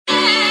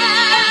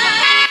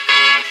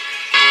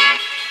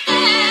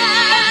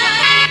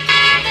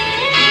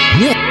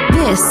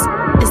This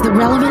is the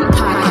Relevant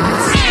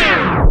Podcast.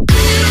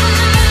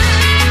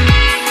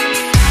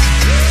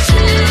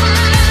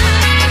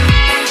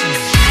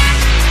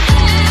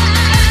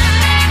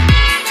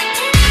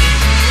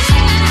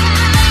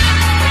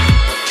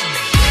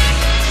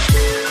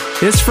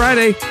 It's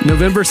Friday,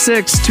 November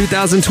 6th,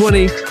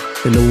 2020,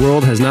 and the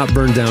world has not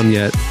burned down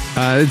yet.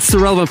 It's the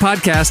Relevant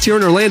Podcast here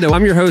in Orlando.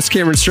 I'm your host,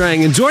 Cameron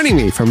Strang, and joining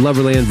me from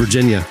Loverland,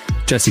 Virginia,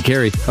 Jesse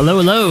Carey. Hello,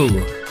 hello.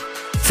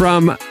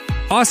 From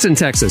Austin,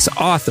 Texas,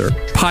 author,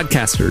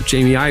 podcaster,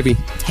 Jamie Ivey.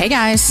 Hey,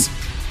 guys.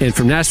 And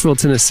from Nashville,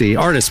 Tennessee,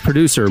 artist,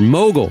 producer,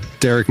 mogul,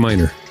 Derek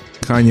Miner.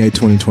 Kanye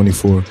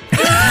 2024.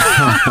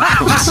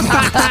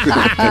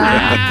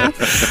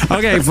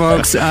 Okay,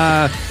 folks.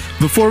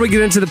 Before we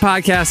get into the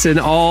podcast and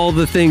all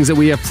the things that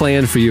we have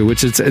planned for you,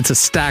 which it's a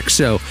stacked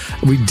show,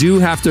 we do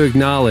have to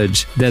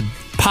acknowledge that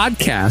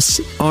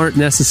podcasts aren't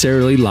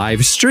necessarily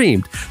live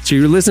streamed. So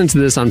you're listening to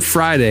this on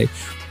Friday.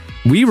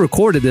 We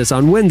recorded this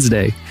on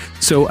Wednesday.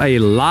 So a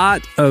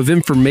lot of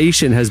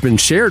information has been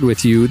shared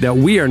with you that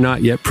we are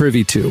not yet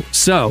privy to.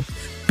 So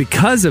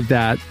because of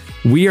that,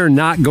 we are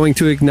not going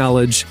to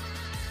acknowledge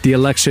the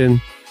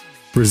election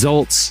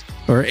results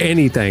or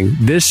anything.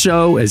 This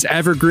show is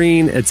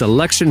evergreen. It's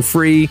election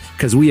free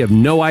because we have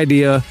no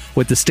idea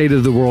what the state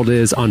of the world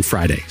is on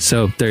Friday.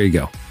 So there you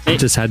go. I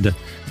just had to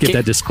get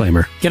that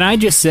disclaimer. Can I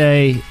just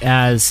say,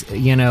 as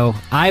you know,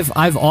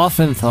 I've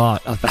often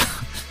thought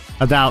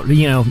about,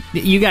 you know,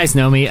 you guys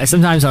know me.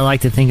 Sometimes I like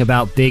to think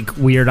about big,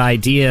 weird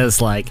ideas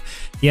like,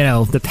 you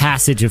know, the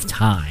passage of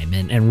time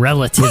and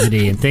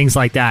relativity and things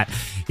like that.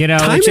 You know,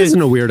 time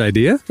isn't a weird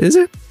idea, is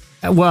it?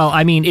 Well,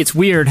 I mean, it's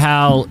weird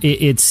how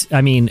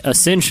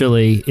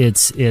essentially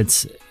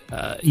it's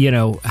you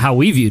know, how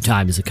we view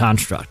time as a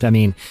construct. I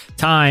mean,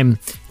 time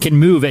can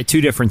move at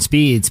two different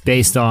speeds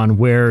based on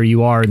where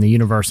you are in the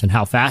universe and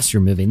how fast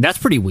you're moving. That's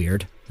pretty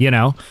weird, you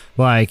know?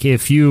 Like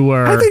if you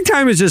were... I think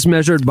time is just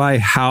measured by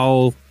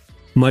how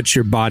much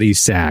your body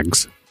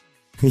sags.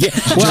 Yeah,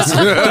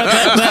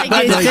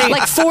 well,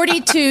 like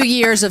 42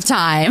 years of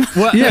time.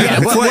 Well,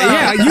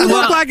 you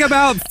look like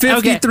about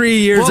 53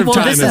 years of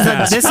time has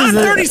passed. This is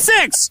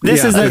 36.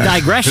 This is a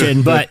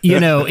digression, but you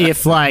know,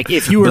 if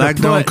you were Black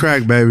don't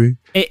crack, baby.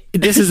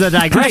 This is a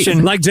digression.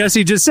 Right. Like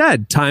Jesse just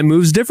said, time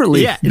moves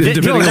differently. Yeah, I mean,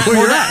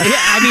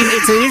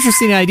 it's an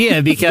interesting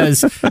idea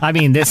because I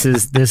mean, this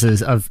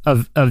is a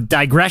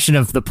digression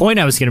of the point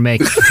I was going to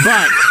make,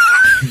 but.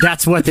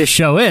 That's what this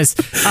show is.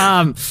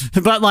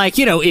 But like,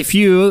 you know, if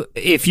you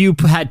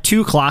had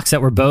two clocks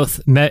that were both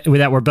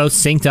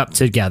synced up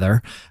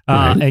together,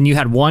 and you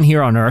had one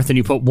here on Earth and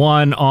you put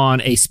one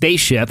on a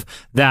spaceship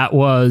that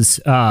was,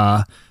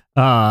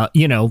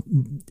 you know,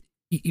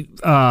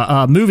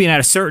 moving at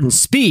a certain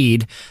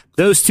speed,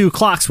 those two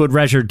clocks would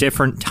measure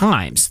different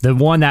times. The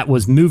one that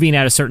was moving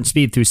at a certain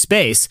speed through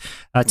space,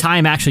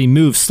 time actually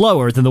moves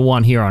slower than the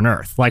one here on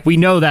Earth. Like we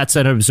know that's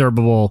an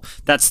observable,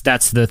 that's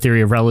the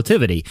theory of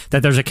relativity,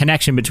 that there's a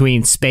connection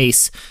between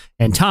space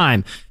and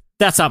time.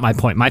 That's not my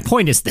point. My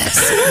point is this.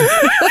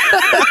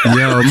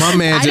 Yo, my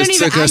man just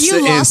took us to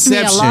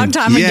Inception. Me a long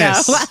time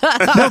ago.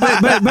 No,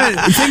 but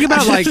think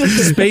about like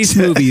space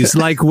movies,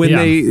 like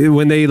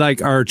when they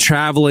like are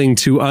traveling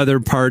to other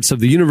parts of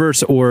the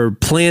universe or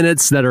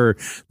planets that are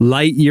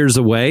light years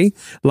away.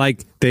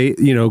 Like they,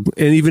 you know,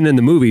 and even in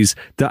the movies,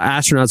 the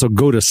astronauts will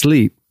go to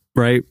sleep,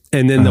 right,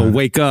 and then they'll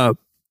wake up.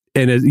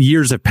 And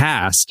years have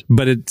passed,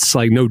 but it's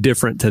like no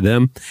different to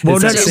them. Well,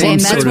 that's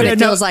what it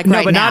feels like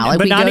right now.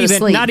 But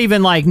not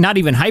even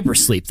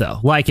hypersleep though.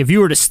 Like if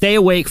you were to stay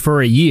awake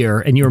for a year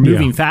and you were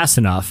moving fast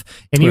enough,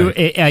 and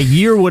a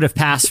year would have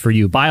passed for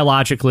you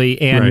biologically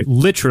and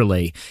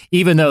literally,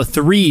 even though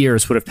 3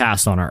 years would have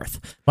passed on Earth.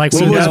 Like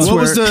what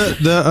was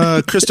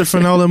the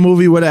Christopher Nolan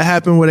movie where that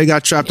happened, where they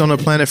got trapped on a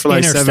planet for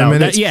like 7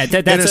 minutes?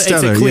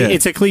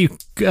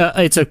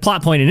 It's a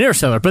plot point in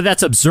Interstellar, but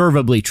that's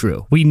observably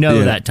true. We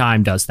know that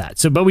time does that.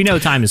 So, but we know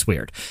time is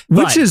weird,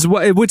 which is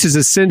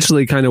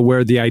essentially kind of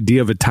where the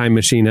idea of a time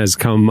machine has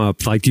come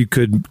up. Like you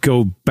could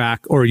go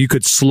back, or you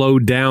could slow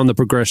down the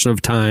progression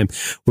of time,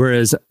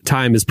 whereas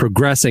time is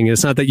progressing.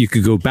 It's not that you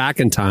could go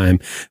back in time,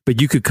 but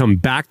you could come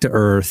back to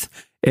Earth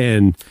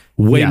and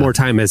way more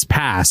time has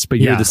passed, but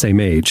you're the same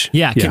age.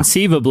 Yeah,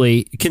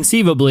 conceivably,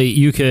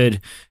 you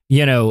could,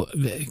 you know,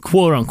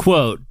 quote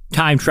unquote,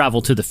 time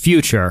travel to the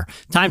future.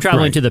 Time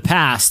traveling to the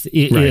past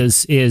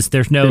is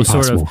there's no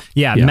impossible. Sort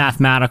of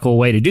mathematical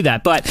way to do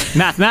that, but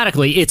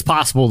mathematically it's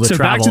possible to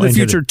travel. Back to the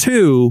Future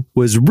 2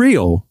 was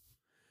real.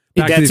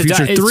 Back to the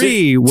Future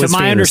 3 was to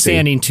my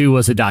understanding 2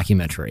 was a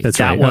documentary. That's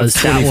right.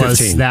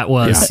 That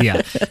was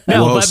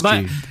No,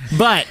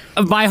 but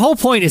my whole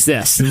point is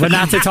this, but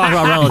not to talk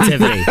about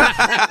relativity.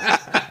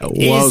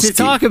 Is to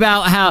talk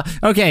about how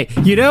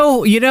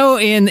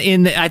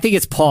in I think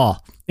it's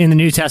Paul in the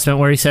New Testament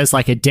where he says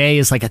like a day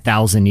is like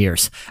 1,000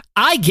 years.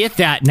 I get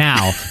that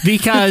now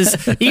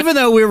because even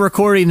though we're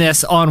recording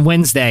this on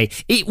Wednesday,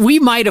 we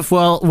might have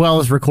well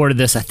as recorded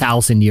this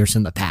 1,000 years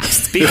in the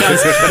past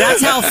because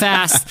that's how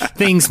fast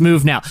things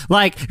move now.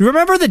 Like,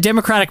 remember the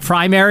Democratic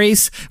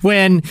primaries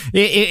when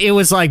it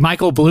was like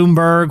Michael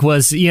Bloomberg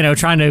was,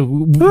 trying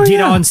to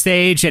get on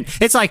stage, and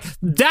it's like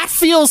that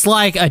feels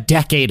like a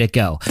decade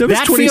ago. That was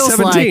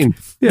 2017.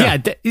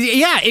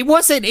 It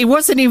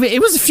wasn't even.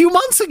 It was a few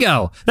months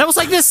ago. That was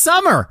like this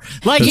summer.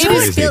 Like That's it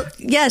is.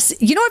 crazy. Yes,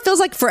 you know what feels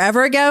like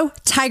forever ago?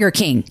 Tiger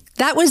King.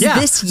 That was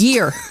this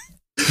year.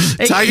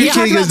 Tiger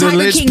King is the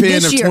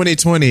linchpin of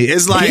 2020.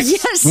 It's like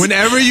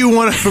whenever you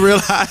want to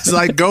realize,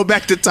 like, go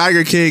back to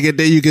Tiger King, and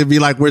then you can be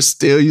like, it's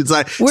kind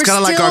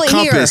of like our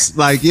compass.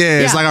 Like,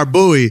 it's like our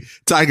buoy,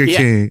 Tiger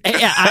King.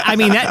 Yeah, I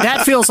mean,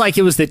 that feels like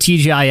it was the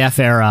TGIF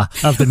era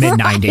of the mid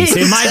 90s.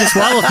 It might as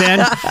well have been.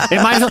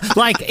 It might as well,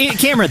 like,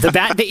 Cameron, the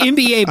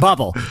NBA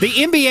bubble. The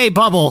NBA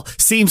bubble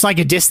seems like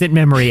a distant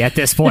memory at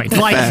this point.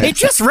 Like, it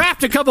just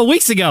wrapped a couple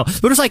weeks ago.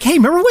 But it's like, hey,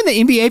 remember when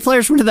the NBA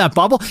players went to that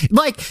bubble?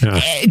 Like,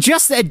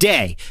 just a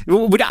day.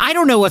 I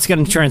don't know what's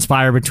going to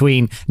transpire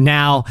between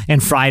now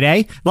and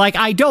Friday. Like,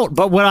 I don't.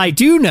 But what I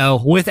do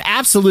know with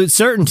absolute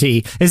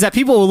certainty is that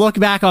people will look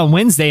back on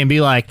Wednesday and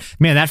be like,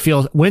 man,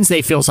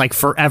 Wednesday feels like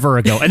forever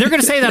ago. And they're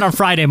going to say that on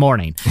Friday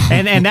morning.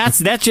 And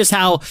that's just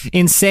how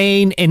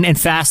insane and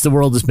fast the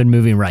world has been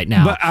moving right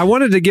now. But I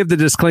wanted to give the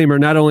disclaimer,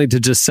 not only to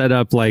just set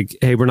up like,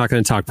 hey, we're not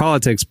going to talk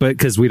politics, but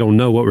because we don't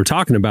know what we're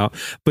talking about.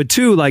 But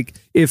two, like,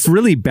 if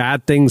really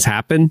bad things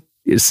happen,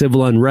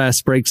 civil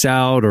unrest breaks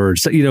out or,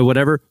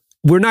 whatever,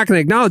 we're not going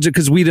to acknowledge it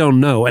because we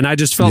don't know. And I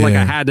just felt like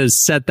I had to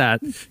set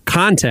that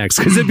context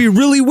because it'd be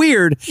really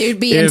weird. It would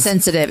be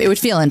insensitive. It would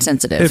feel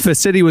insensitive. If a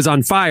city was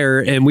on fire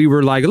and we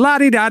were like,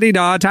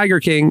 la-di-da-di-da, Tiger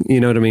King,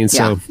 you know what I mean?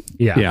 Yeah. So,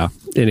 yeah.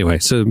 Anyway,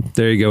 so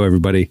there you go,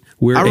 everybody.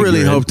 I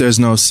really hope there's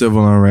no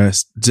civil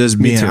unrest. Just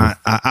me and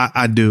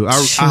I do.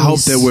 I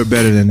hope that we're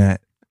better than that.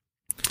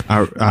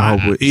 I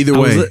hope either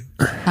way.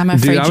 I'm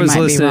afraid I was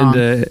listening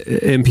to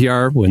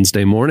NPR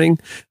Wednesday morning,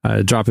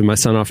 dropping my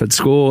son off at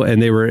school,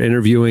 and they were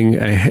interviewing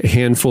a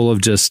handful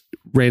of just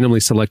randomly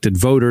selected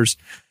voters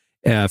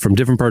from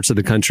different parts of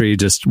the country.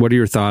 Just what are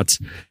your thoughts?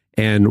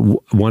 And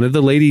one of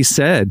the ladies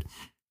said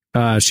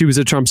she was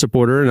a Trump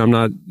supporter, and I'm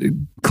not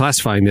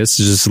classifying this.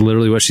 It's just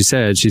literally what she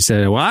said. She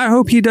said, well, I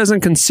hope he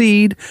doesn't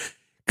concede.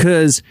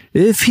 Because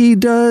if he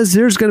does,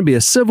 there's going to be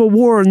a civil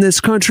war in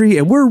this country,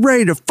 and we're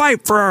ready to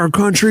fight for our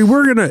country.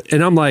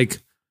 And I'm like,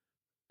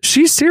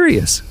 she's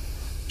serious.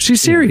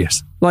 She's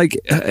serious. Like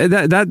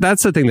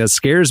that's the thing that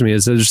scares me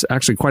is there's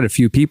actually quite a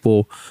few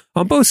people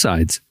on both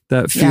sides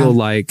that feel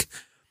like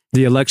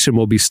the election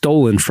will be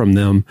stolen from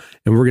them,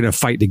 and we're going to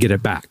fight to get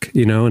it back.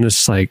 And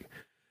it's like,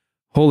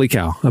 holy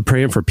cow! I'm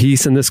praying for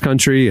peace in this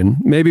country, and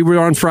maybe we're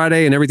on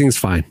Friday and everything's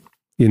fine.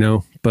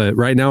 But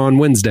right now on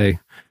Wednesday,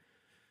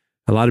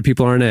 a lot of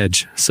people are on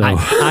edge. So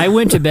I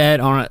went to bed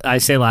I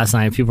say last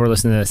night, people were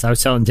listening to this. I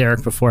was telling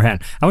Derek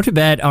beforehand, I went to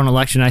bed on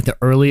election night, the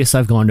earliest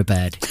I've gone to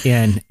bed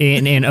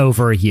in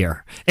over a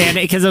year. And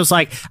because I was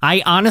like,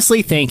 I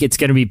honestly think it's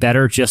going to be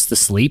better just to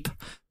sleep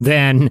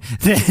than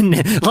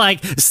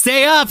like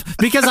stay up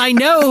because I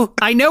know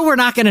we're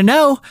not going to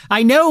know.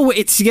 I know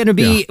it's going to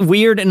be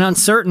weird and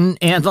uncertain.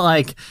 And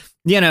like,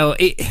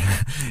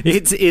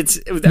 it's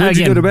when'd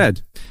you go to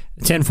bed?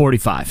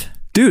 10:45.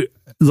 Dude.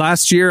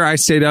 Last year, I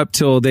stayed up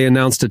till they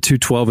announced at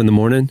 2:12 in the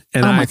morning,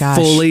 and I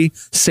fully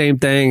same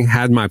thing.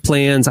 Had my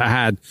plans.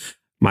 I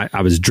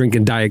was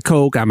drinking Diet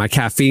Coke. I had my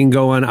caffeine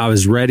going. I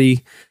was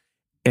ready,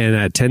 and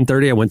at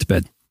 10:30, I went to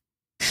bed.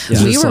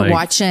 We were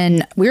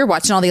watching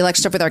all the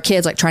election stuff with our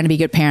kids, like trying to be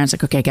good parents.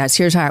 Like, okay, guys,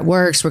 here's how it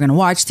works. We're going to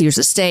watch. Here's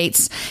the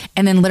states,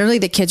 and then literally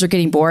the kids are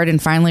getting bored,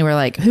 and finally we're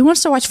like, who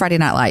wants to watch Friday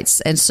Night Lights?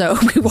 And so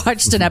we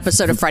watched an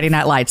episode of Friday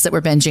Night Lights that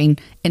we're binging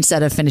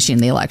instead of finishing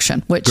the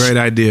election. Which great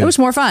idea. It was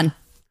more fun.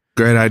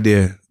 Great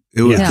idea.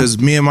 It was because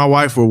me and my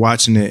wife were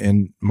watching it,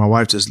 and my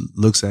wife just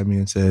looks at me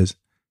and says,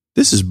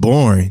 "This is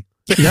boring."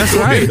 That's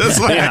right. That's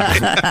what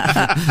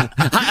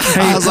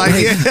I was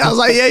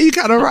like, yeah, you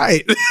kind of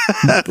right.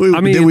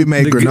 Then we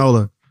made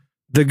granola.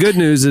 The good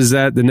news is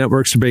that the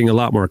networks are being a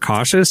lot more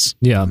cautious.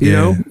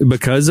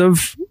 Because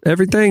of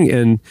everything.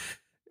 And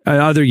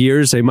other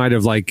years they might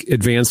have like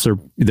advanced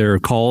their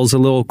calls a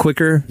little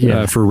quicker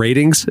for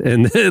ratings.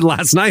 And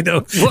last night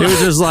though, it was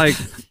just like,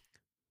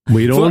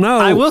 we don't know.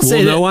 I will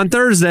say we'll know on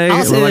Thursday.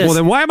 We're like, well,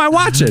 then why am I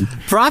watching?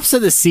 Props to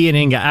the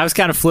CNN guy. I was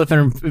kind of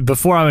flipping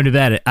before I went to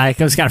bed. I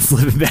was kind of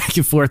flipping back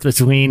and forth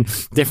between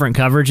different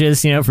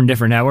coverages, from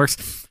different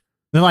networks.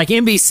 Then like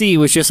NBC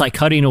was just like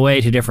cutting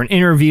away to different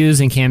interviews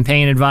and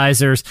campaign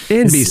advisors.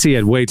 NBC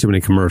had way too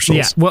many commercials.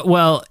 Yeah.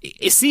 Well,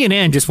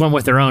 CNN just went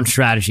with their own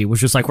strategy,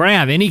 which was like, we're going to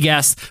have any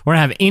guests. We're going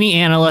to have any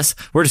analysts.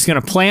 We're just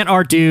going to plant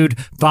our dude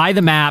by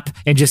the map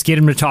and just get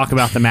him to talk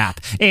about the map.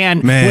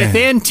 And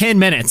within 10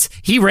 minutes,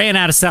 he ran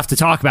out of stuff to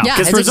talk about.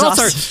 Because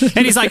results are,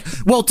 and he's like,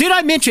 well, did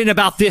I mention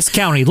about this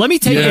county? Let me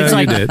tell you. It's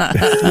like,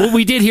 well,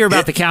 we did hear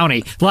about the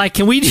county. Like,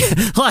 can we,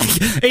 like,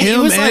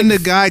 him and the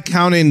guy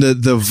counting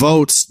the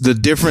votes, the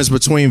difference between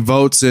between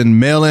votes and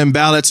mail-in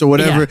ballots or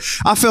whatever.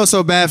 I felt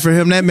so bad for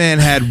him. That man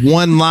had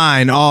one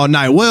line all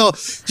night. Well,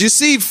 you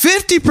see,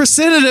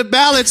 50% of the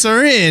ballots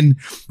are in.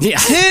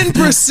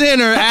 10%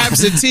 are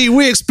absentee.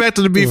 We expect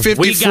them to be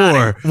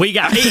 54. We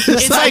got it.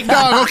 It's like,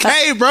 dog,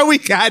 okay, bro, we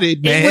got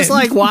it, man. It was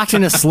like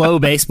watching a slow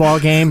baseball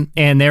game,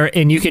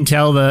 and you can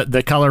tell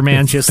the color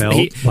man just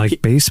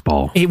like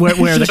baseball.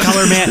 Where the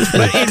color man,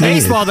 but in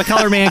baseball, the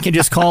color man can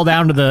just call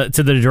down to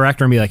the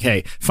director and be like,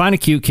 "Hey, find a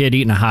cute kid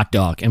eating a hot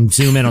dog and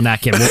zoom in on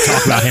that kid. We'll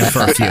talk about him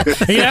for a few."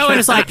 And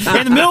it's like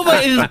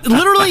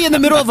literally in the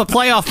middle of a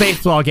playoff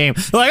baseball game.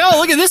 They're like, "Oh,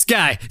 look at this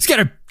guy. He's got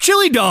a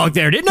chili dog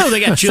there. Didn't know they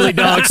got chili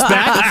dogs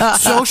back.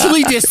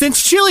 Socially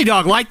distanced chili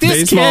dog like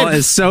this Baseball kid."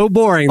 is so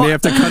boring. They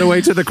have to cut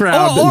away to the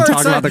crowd and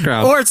talk about the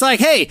crowd. Or it's like,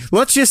 hey,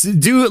 let's just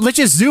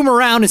zoom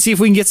around and see if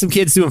we can get some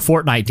kids doing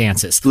Fortnite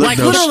dances. Like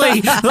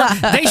literally,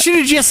 they should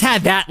have just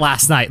had that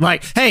last night.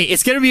 Like, hey,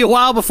 it's going to be a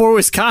while before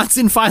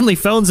Wisconsin finally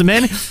phones them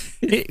in.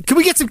 Can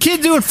we get some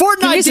kids doing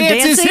Fortnite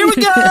dances? Here we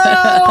go.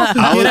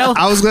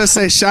 I was going to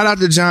say, shout out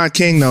to John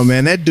King, though,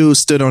 man. That dude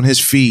stood on his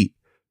feet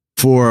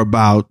for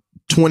about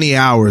 20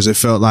 hours, it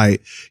felt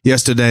like,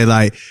 yesterday.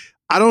 Like,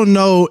 I don't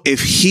know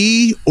if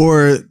he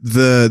or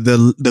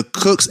the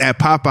cooks at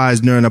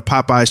Popeyes during the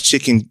Popeyes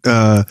chicken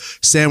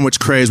sandwich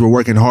craze were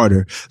working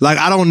harder. Like,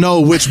 I don't know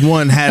which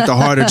one had the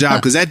harder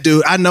job, because that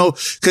dude, I know,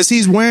 because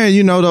he's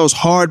wearing, those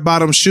hard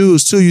bottom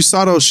shoes too. You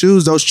saw those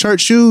shoes, those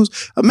church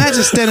shoes.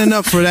 Imagine standing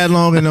up for that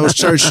long in those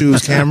church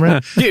shoes,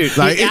 Cameron. Dude,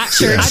 like,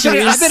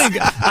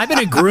 I've been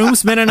a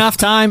groomsman enough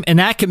time, and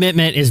that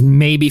commitment is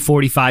maybe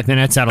 45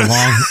 minutes at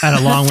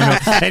a long window.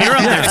 And you're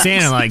up there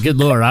standing like, good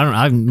Lord,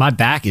 my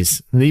back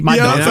is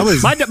my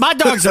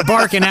dogs are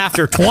barking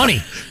after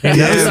 20.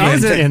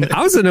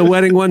 I was in a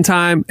wedding one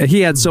time.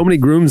 He had so many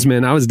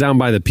groomsmen. I was down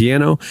by the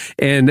piano,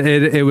 and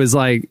it was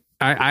like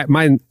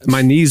my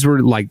knees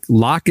were like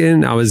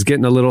locking. I was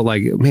getting a little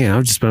like, man,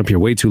 I've just been up here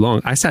way too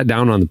long. I sat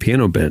down on the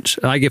piano bench.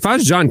 Like, if I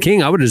was John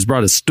King, I would have just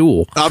brought a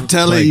stool. I'm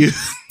telling you.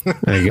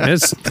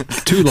 It's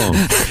too long.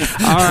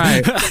 All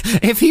right.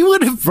 If he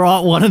would have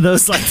brought one of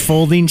those like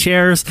folding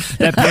chairs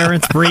that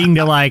parents bring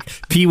to like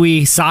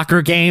Pee-wee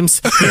soccer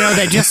games,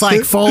 that just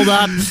like fold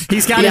up.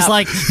 He's got his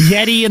like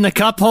Yeti in the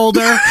cup holder,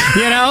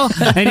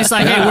 and he's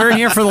like, hey, we're in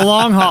here for the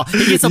long haul.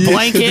 He gets a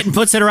blanket and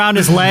puts it around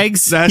his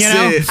legs. That's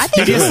it. I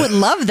think people would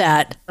love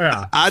that.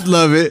 Yeah. I'd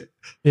love it.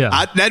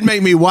 Yeah. That'd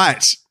make me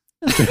watch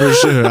for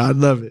sure. I'd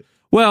love it.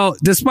 Well,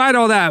 despite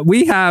all that,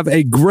 we have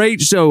a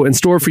great show in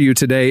store for you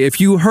today.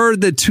 If you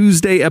heard the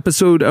Tuesday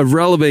episode of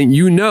Relevant,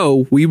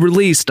 we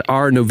released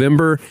our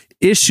November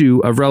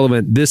issue of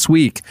Relevant this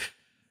week.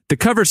 The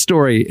cover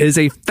story is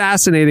a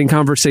fascinating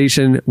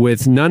conversation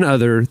with none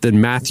other than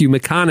Matthew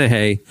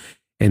McConaughey,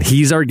 and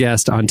he's our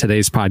guest on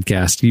today's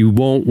podcast. You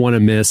won't want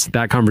to miss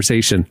that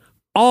conversation.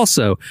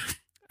 Also,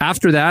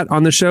 after that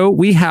on the show,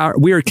 we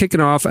are kicking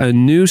off a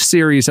new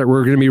series that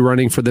we're going to be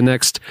running for the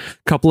next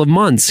couple of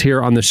months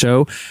here on the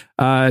show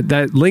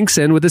that links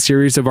in with a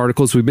series of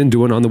articles we've been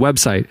doing on the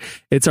website.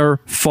 It's our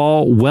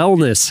fall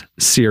wellness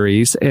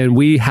series, and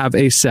we have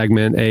a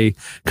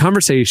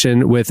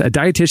conversation with a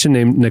dietitian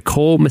named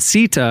Nicole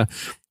Masita.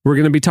 We're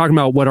going to be talking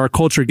about what our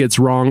culture gets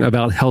wrong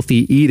about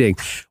healthy eating.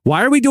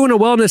 Why are we doing a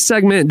wellness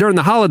segment during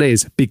the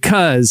holidays?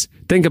 Because,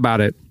 think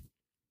about it.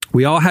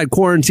 We all had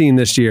quarantine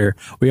this year.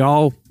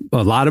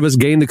 A lot of us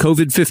gained the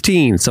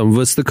COVID-15, some of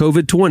us the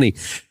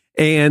COVID-20.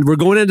 And we're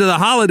going into the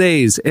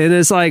holidays. And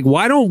it's like,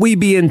 why don't we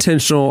be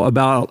intentional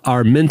about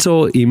our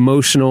mental,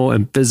 emotional,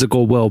 and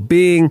physical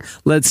well-being?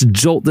 Let's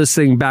jolt this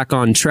thing back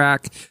on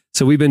track.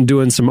 So we've been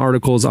doing some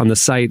articles on the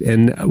site,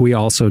 and we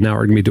also now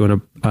are going to be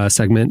doing a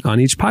segment on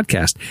each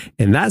podcast.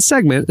 And that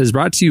segment is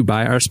brought to you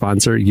by our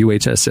sponsor,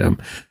 UHSM.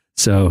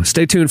 So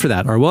stay tuned for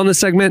that. Our wellness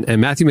segment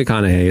and Matthew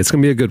McConaughey. It's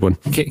going to be a good one.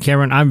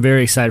 Cameron, I'm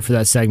very excited for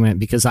that segment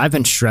because I've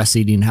been stress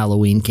eating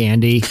Halloween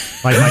candy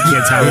like my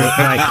kids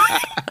have.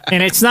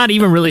 And it's not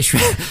even really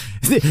stress.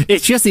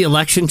 It's just the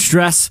election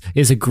stress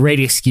is a great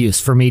excuse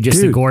for me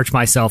just to gorge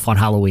myself on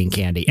Halloween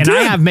candy. And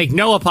I make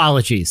no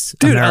apologies.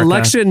 Dude, America.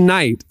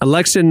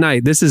 Election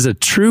night. This is a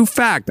true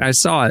fact. I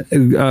saw it.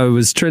 It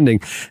was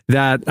trending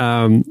that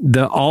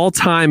the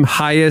all-time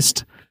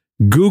highest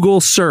Google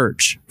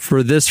search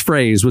for this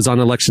phrase was on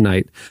election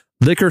night.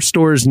 Liquor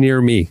stores near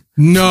me.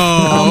 No.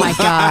 Oh my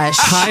gosh.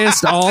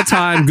 Highest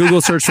all-time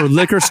Google search for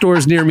liquor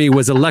stores near me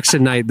was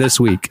election night this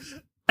week.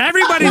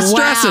 Everybody's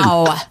stressing.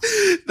 Wow.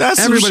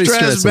 That's everybody's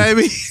some stress,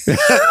 baby.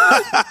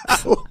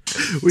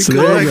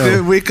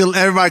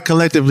 Everybody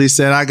collectively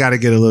said, I got to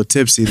get a little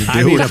tipsy to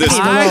deal with this.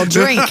 A little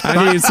drink.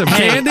 I need some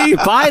candy.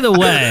 By the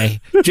way,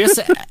 just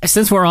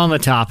since we're on the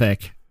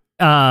topic,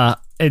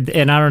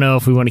 and I don't know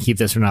if we want to keep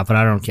this or not, but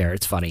I don't care.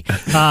 It's funny.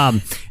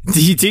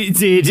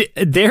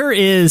 There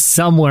is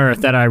somewhere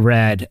that I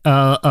read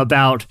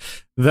about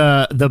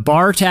the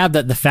bar tab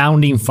that the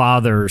founding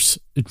fathers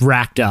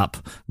racked up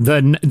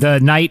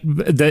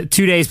the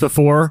 2 days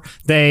before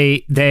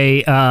they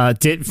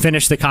did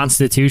finish the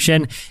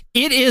Constitution.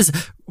 It is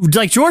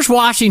like George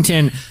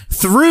Washington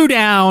threw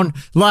down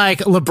like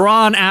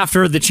LeBron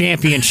after the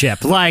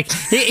championship. Like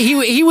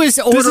he was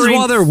ordering. This is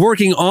while they're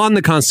working on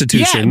the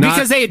Constitution.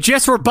 Because they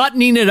just were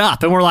buttoning it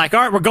up and we're like,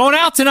 all right, we're going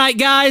out tonight,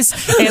 guys.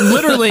 And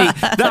literally,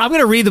 I'm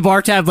going to read the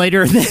bar tab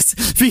later in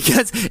this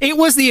because it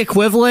was the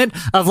equivalent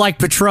of like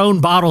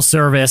Patron bottle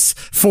service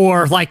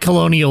for like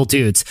colonial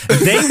dudes.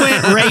 They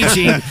went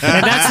raging, and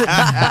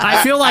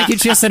I feel like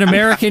it's just an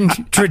American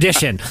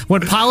tradition.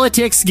 When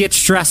politics get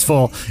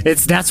stressful,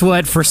 that's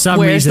what for some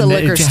reason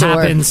it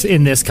happens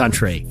in this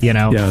country. You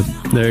know? Yeah.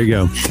 There you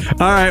go.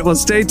 All right. Well,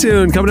 stay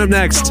tuned. Coming up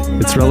next,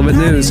 it's Relevant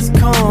News.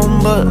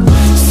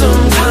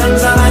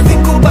 Sometimes all I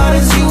think about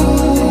is you.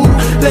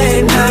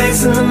 Late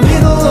nights in the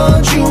middle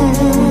of June.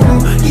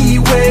 He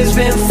waves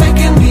been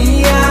faking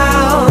me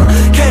out.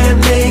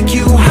 Can't make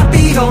you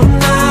happy all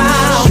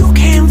night. You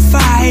can't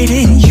fight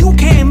it, you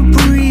can't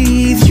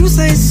breathe. You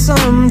say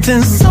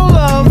something so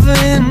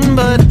loving,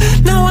 but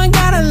now I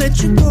gotta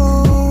let you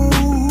go.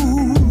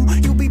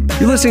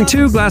 You're listening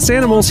to Glass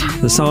Animals.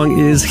 The song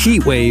is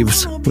Heat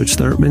Waves, which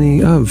there aren't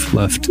many of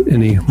left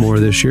anymore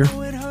this year.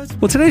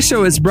 Well, today's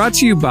show is brought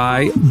to you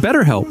by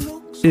BetterHelp.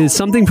 Is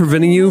something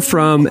preventing you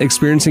from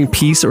experiencing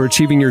peace or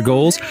achieving your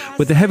goals?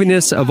 With the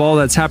heaviness of all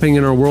that's happening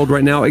in our world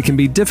right now, it can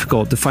be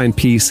difficult to find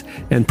peace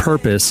and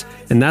purpose,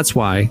 and that's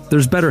why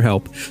there's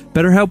BetterHelp.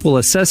 BetterHelp will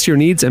assess your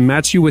needs and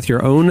match you with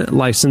your own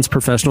licensed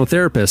professional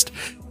therapist.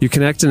 You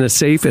connect in a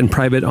safe and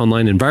private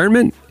online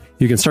environment.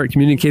 You can start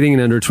communicating in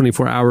under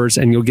 24 hours,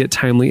 and you'll get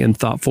timely and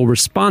thoughtful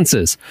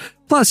responses.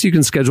 Plus, you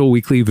can schedule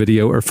weekly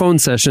video or phone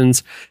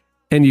sessions,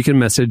 and you can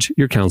message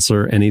your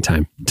counselor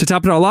anytime. To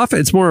top it all off,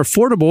 it's more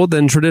affordable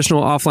than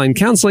traditional offline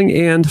counseling,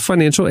 and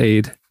financial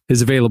aid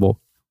is available.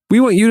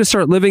 We want you to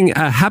start living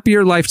a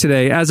happier life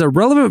today. As a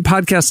Relevant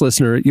podcast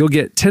listener, you'll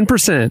get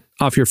 10%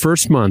 off your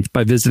first month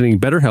by visiting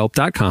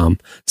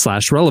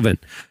betterhelp.com/relevant.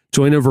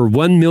 Join over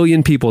 1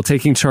 million people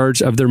taking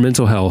charge of their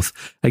mental health.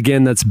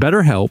 Again, that's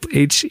BetterHelp,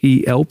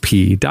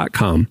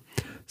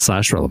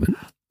 HELP.com/relevant.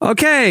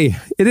 Okay,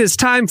 it is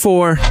time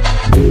for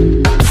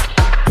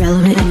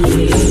Relevant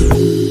News.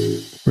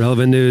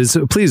 Relevant News.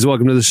 Please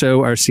welcome to the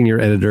show our senior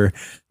editor,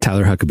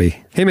 Tyler Huckabee.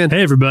 Hey, man.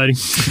 Hey, everybody.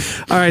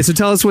 All right, so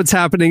tell us what's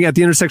happening at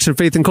the intersection of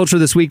faith and culture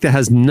this week that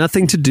has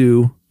nothing to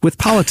do with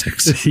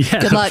politics. Yeah.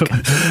 Good luck.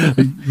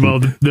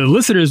 Well, the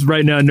listeners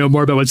right now know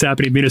more about what's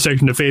happening at the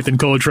intersection of faith and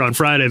culture on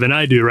Friday than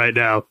I do right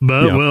now.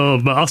 But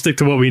but I'll stick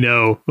to what we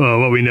know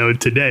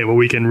today, what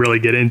we can really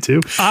get into.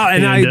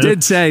 And I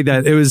did say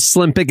that it was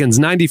slim pickings.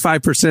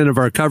 95% of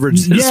our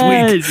coverage this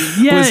week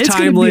was it's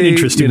timely. Gonna be an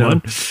interesting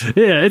one.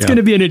 Yeah, it's going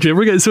to be an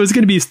interesting. This is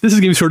going to be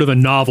sort of a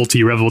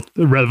novelty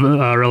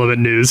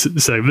relevant news.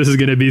 So this is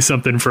going to be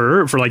something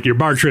for like your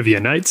bar trivia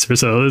nights.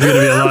 So there's going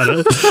to be a lot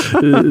of.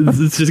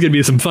 It's just going to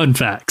be some fun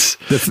facts.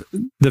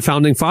 The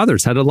founding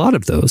fathers had a lot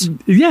of those.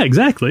 Yeah,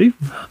 exactly.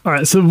 All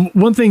right. So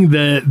one thing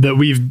that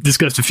we've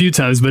discussed a few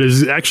times, but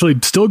is actually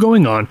still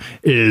going on,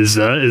 is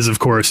of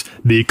course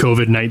the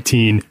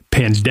COVID-19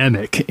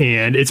 pandemic.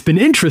 And it's been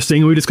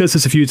interesting. We discussed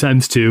this a few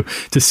times too,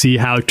 to see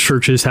how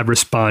churches have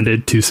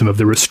responded to some of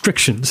the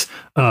restrictions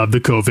of the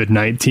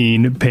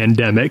COVID-19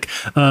 pandemic.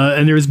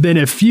 And there's been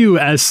a few,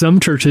 as some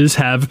churches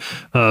have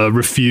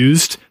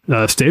refused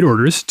state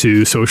orders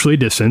to socially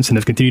distance and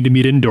have continued to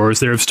meet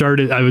indoors. There have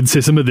started, I would say,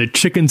 some of the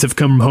chickens have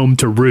come home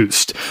to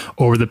roost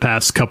over the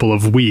past couple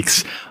of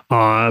weeks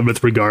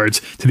with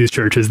regards to these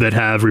churches that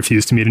have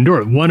refused to meet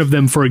indoors. One of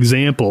them, for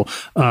example,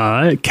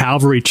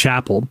 Calvary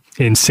Chapel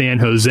in San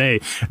Jose,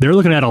 they're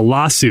looking at a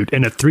lawsuit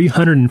and a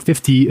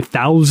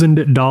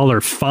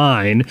 $350,000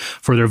 fine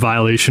for their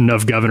violation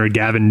of Governor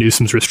Gavin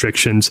Newsom's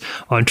restrictions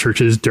on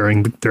churches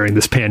during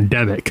this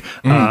pandemic.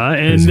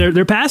 And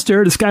their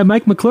pastor, this guy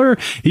Mike McClure,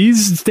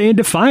 he's staying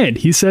defiant.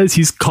 He says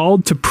he's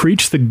called to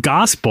preach the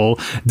gospel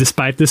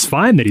despite this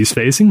fine that he's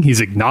facing. He's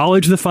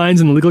acknowledged the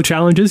fines and the legal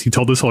challenges. He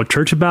told this whole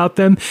church about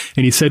them.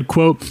 And he said,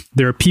 quote,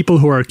 "There are people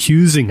who are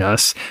accusing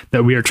us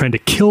that we are trying to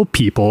kill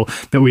people,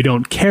 that we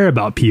don't care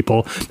about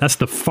people. That's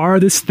the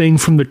farthest thing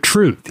from the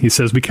truth." He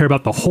says, "We care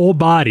about the whole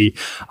body.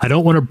 I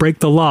don't want to break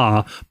the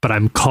law, but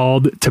I'm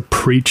called to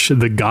preach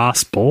the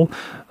gospel."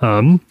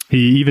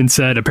 He even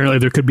said apparently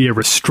there could be a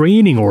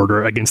restraining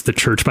order against the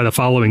church by the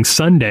following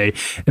Sunday,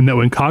 and that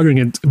when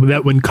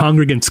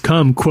congregants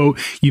come, quote,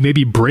 "You may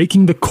be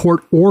breaking the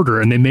court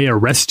order and they may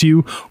arrest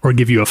you or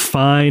give you a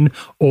fine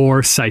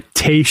or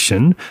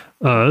citation."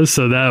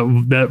 So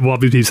that will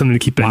obviously be something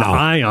to keep an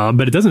eye on,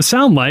 but it doesn't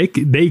sound like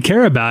they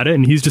care about it.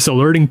 And he's just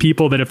alerting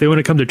people that if they want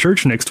to come to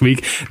church next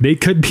week, they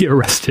could be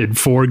arrested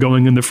for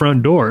going in the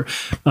front door.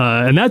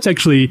 And that's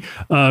actually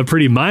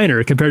pretty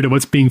minor compared to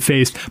what's being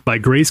faced by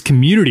Grace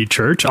Community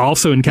Church,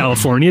 also in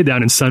California,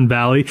 down in Sun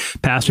Valley,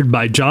 pastored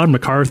by John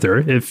MacArthur.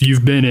 If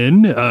you've been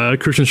in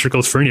Christian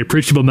circles for any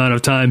appreciable amount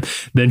of time,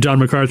 then John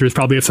MacArthur is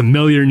probably a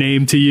familiar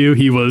name to you.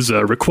 He was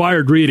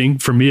required reading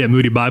for me at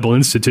Moody Bible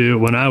Institute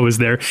when I was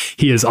there.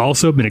 He has also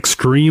been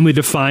extremely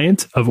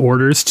defiant of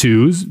orders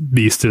to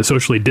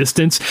socially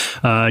distance.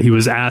 He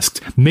was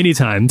asked many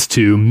times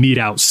to meet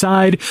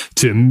outside,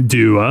 to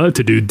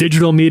do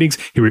digital meetings.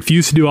 He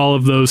refused to do all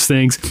of those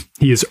things.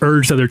 He has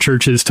urged other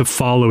churches to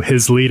follow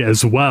his lead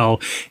as well.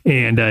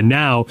 And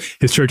now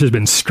his church has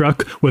been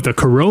struck with a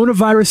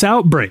coronavirus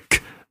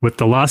outbreak, with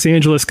the Los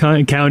Angeles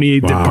County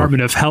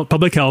Department of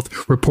Public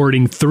Health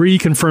reporting 3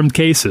 confirmed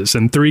cases,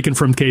 and 3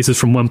 confirmed cases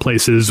from one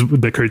place is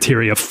the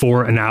criteria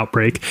for an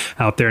outbreak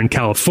out there in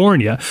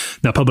California.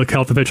 Now, public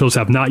health officials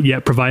have not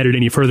yet provided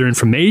any further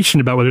information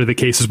about whether the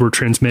cases were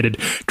transmitted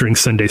during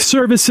Sunday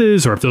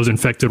services, or if those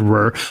infected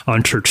were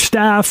on church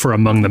staff or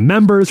among the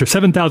members. There's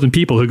 7,000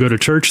 people who go to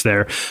church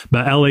there,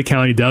 but LA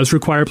County does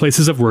require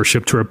places of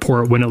worship to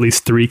report when at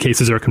least 3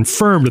 cases are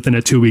confirmed within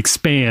a 2-week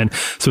span,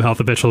 so health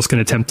officials can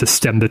attempt to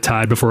stem the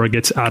tide before it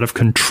gets out of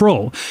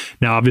control.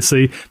 Now,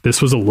 obviously,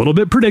 this was a little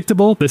bit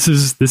predictable. This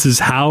is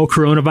how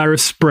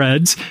coronavirus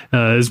spreads,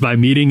 is by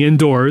meeting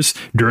indoors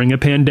during a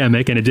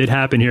pandemic, and it did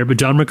happen here. But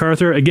John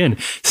MacArthur, again,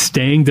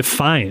 staying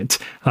defiant,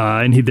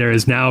 and there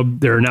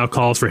are now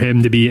calls for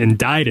him to be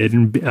indicted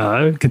in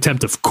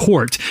contempt of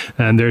court,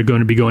 and they're going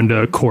to be going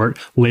to court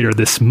later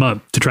this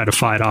month to try to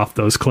fight off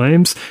those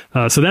claims.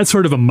 So that's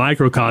sort of a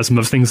microcosm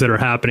of things that are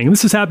happening. And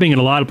this is happening in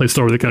a lot of places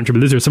all over the country, but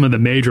these are some of the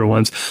major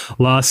ones: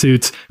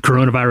 lawsuits,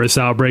 coronavirus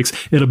outbreaks.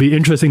 It'll be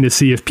interesting to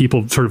see if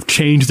people sort of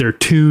change their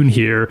tune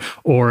here,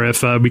 or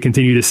if we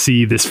continue to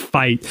see this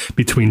fight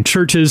between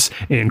churches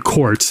and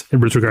courts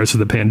with regards to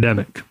the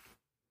pandemic.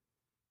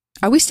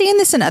 Are we seeing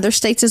this in other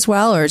states as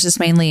well, or is this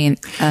mainly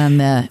on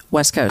the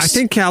West Coast? I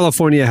think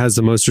California has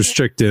the most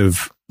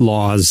restrictive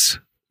laws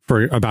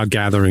about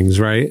gatherings,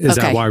 right? Is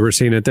that why we're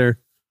seeing it there?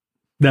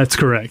 That's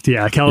correct.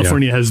 Yeah.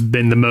 California has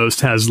been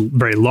has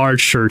very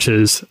large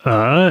churches,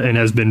 and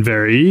has been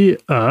very,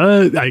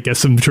 I guess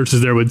some churches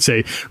there would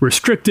say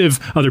restrictive.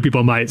 Other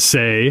people might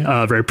say,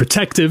 very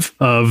protective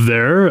of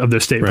their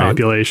state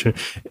population.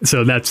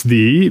 So that's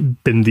been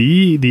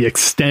the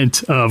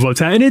extent of what's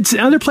happening. And it's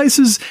other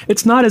places,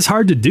 it's not as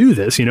hard to do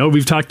this. You know,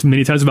 we've talked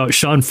many times about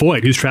Sean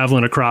Foyt, who's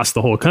traveling across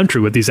the whole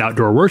country with these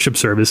outdoor worship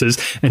services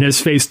and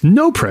has faced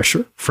no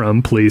pressure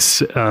from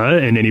police,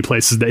 in any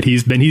places that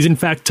he's been. He's in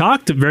fact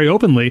talked very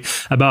openly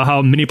about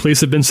how many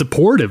places have been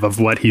supportive of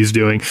what he's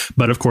doing.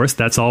 But of course,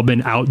 that's all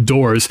been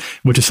outdoors,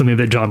 which is something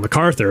that John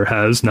MacArthur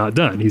has not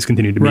done. He's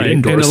continued to meet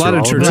indoors. And a lot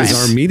of churches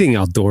are meeting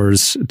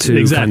outdoors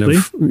to kind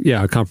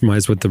of,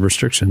 compromise with the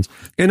restrictions.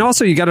 And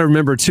also, you got to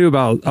remember too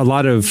about a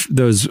lot of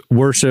those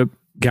worship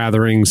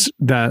gatherings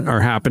that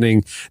are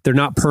happening, they're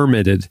not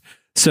permitted.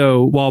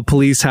 So while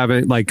police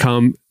haven't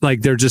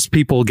they're just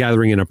people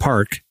gathering in a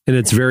park, and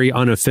it's very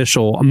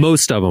unofficial.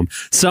 Most of them,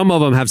 some of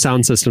them have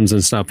sound systems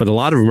and stuff, but a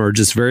lot of them are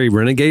just very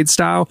renegade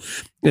style.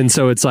 And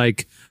so it's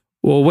like,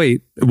 well,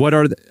 wait, what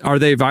are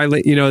they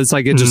violent? You know, it's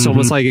like, it just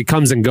almost like it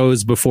comes and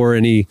goes before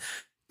any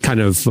kind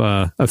of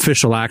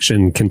official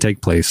action can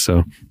take place.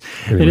 So,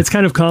 anyway. And it's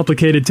kind of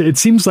complicated. It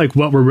seems like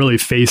what we're really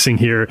facing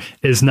here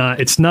is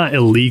it's not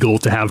illegal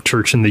to have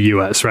church in the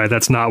U.S., right?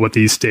 That's not what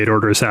these state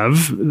orders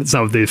have. That's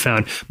not what they've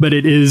found. But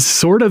it is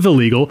sort of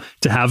illegal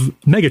to have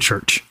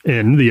megachurch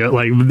in the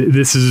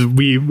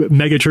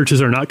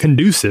megachurches are not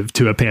conducive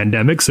to a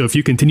pandemic. So if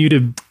you continue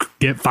to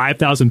get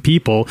 5,000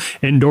 people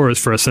indoors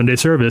for a Sunday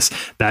service,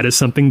 that is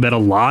something that a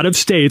lot of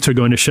states are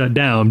going to shut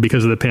down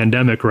because of the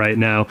pandemic right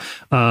now.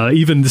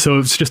 Even so,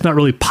 it's just not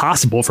really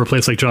possible for a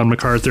place like John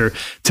MacArthur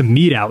to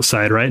meet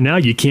outside right now.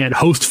 You can't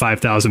host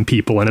 5,000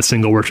 people in a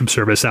single worship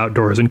service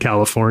outdoors in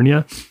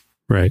California.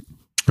 Right.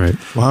 Why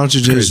don't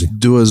you just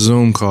do a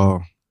Zoom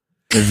call?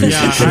 When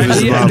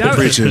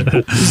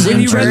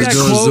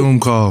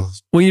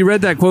you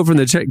read that quote from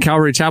the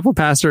Calvary Chapel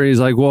pastor, he's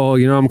like, well,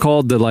 I'm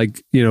called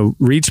to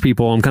reach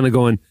people. I'm kind of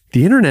going,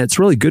 the internet's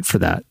really good for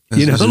that.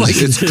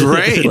 It's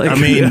great.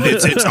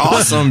 It's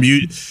awesome.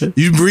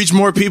 You reach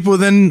more people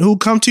than who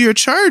come to your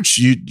church.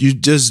 You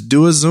just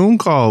do a Zoom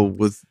call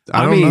with,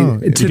 I don't know.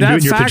 To that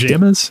in your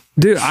pajamas?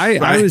 Dude,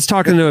 I was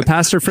talking to a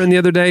pastor friend the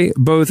other day.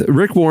 Both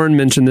Rick Warren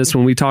mentioned this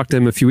when we talked to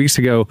him a few weeks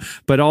ago,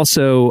 but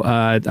also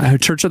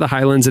Church of the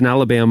Highlands in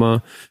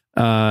Alabama,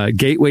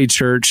 Gateway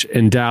Church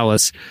in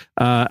Dallas,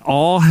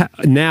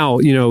 now,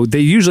 they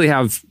usually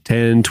have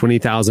 10,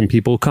 20,000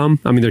 people come.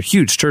 I mean, they're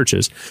huge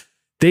churches.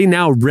 They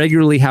now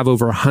regularly have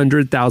over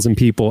 100,000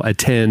 people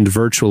attend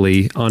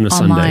virtually on a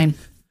Sunday.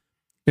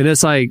 And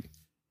it's like,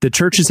 the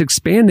church is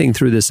expanding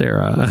through this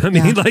era. I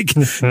mean,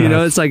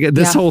 it's like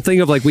this whole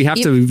thing of we have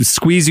to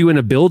squeeze you in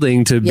a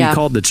building to be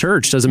called the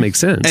church doesn't make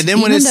sense. And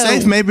then when it's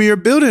safe, maybe your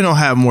building will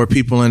have more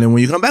people in it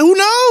when you come back. Who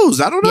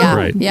knows? I don't know. Yeah,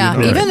 right.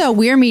 Yeah. Even though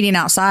we're meeting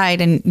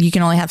outside and you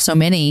can only have so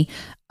many,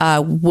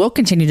 we'll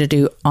continue to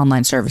do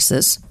online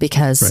services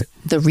because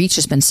the reach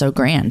has been so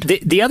grand.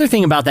 The other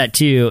thing about that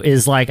too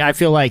is I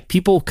feel like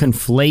people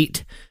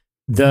conflate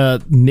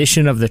the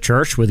mission of the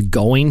church with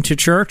going to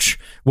church,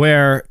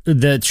 where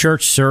the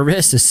church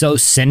service is so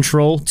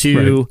central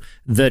to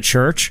the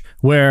church,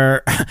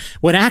 when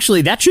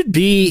actually that should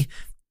be,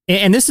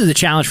 and this is a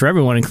challenge for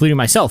everyone, including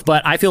myself,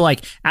 but I feel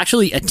like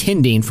actually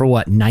attending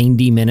for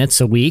 90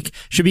 minutes a week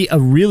should be a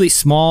really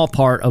small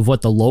part of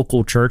what the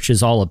local church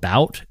is all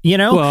about.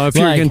 Well, if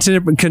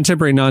you're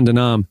contemporary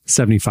non-denom,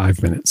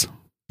 75 minutes.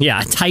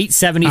 Yeah, a tight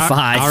 75.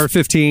 Hour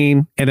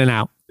 15 in and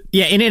out.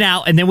 Yeah, in and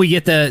out, and then we go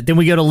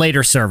to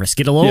later service.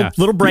 Get a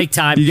little break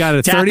time. You got a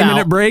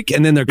 30-minute break,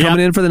 and then they're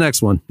coming in for the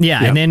next one.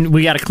 Yeah, and then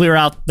we got to clear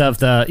out of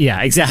the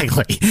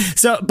exactly.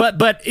 So,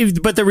 but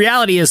the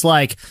reality is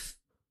like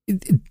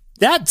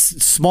that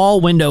small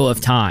window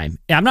of time.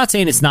 I'm not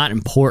saying it's not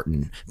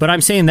important, but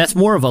I'm saying that's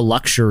more of a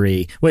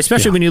luxury,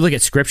 especially when you look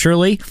at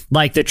scripturally.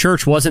 Like the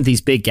church wasn't these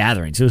big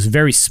gatherings. It was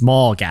very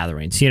small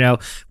gatherings,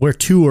 where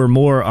 2 or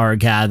more are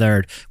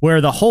gathered,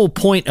 where the whole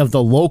point of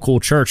the local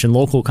church and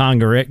local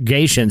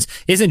congregations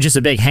isn't just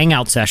a big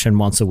hangout session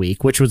once a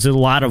week, which was a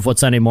lot of what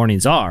Sunday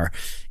mornings are.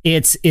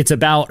 It's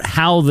about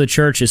how the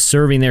church is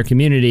serving their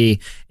community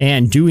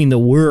and doing the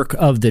work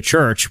of the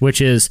church,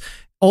 which is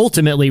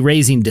ultimately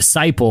raising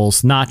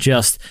disciples, not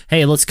just,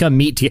 hey, let's come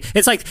meet together.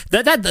 It's like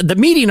the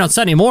meeting on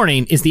Sunday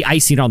morning is the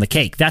icing on the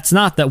cake. That's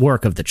not the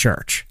work of the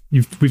church.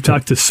 We've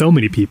talked to so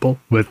many people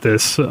with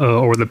this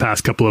over the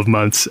past couple of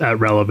months at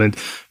Relevant,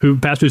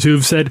 pastors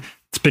who've said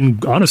it's been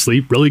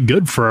honestly really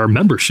good for our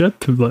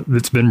membership.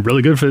 It's been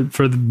really good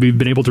for we've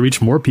been able to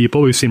reach more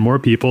people. We've seen more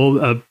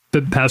people.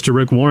 Pastor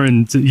Rick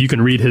Warren, you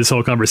can read his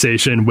whole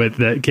conversation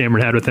that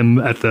Cameron had with him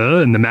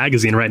in the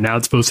magazine right now.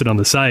 It's posted on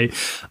the site.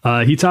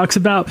 He talks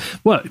about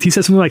he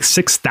says something like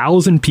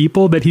 6,000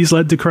 people that he's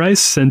led to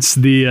Christ since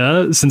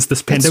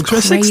this pandemic.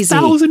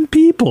 6,000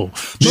 people.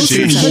 Most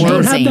people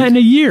don't have that in a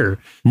year.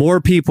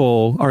 More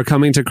people are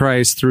coming to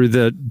Christ through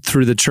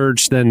the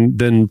church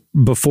than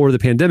before the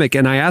pandemic.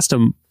 And I asked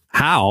him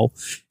how,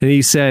 and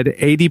he said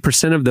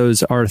 80% of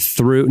those are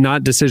through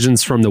not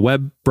decisions from the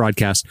web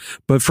broadcast,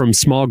 but from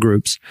small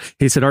groups.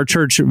 He said our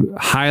church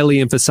highly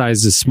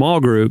emphasizes small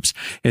groups,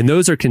 and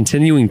those are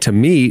continuing to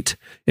meet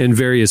in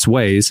various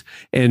ways,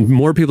 and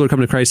more people are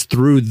coming to Christ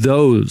through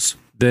those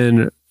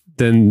than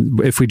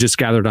if we just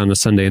gathered on a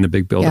Sunday in a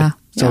big building. Yeah.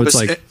 So it's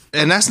like,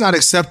 and that's not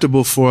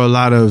acceptable for a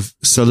lot of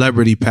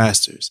celebrity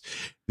pastors.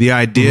 The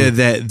idea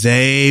that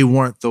they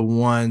weren't the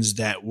ones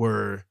that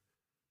were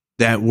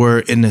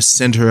in the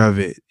center of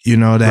it,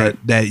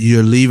 that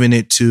you're leaving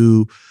it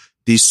to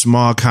these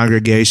small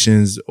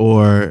congregations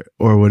or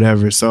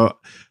whatever. So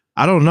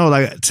I don't know,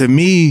 like to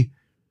me,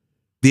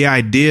 the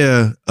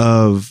idea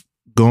of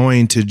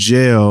going to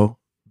jail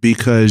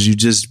because you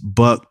just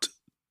bucked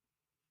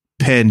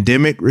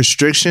pandemic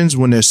restrictions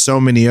when there's so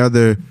many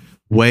other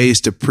ways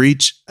to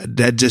preach,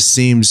 that just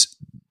seems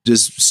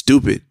just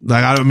stupid.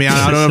 Like, I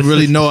don't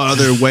really know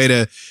other way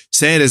to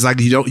say it. Is like,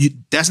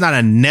 that's not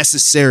a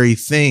necessary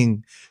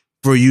thing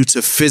for you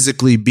to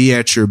physically be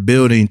at your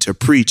building to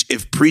preach,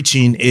 if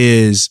preaching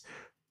is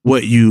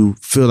what you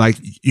feel like,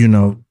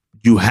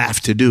 you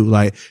have to do.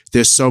 Like,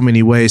 there's so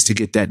many ways to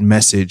get that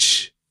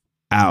message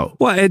out.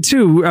 Well, and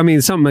too,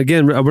 something,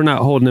 again, we're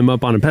not holding him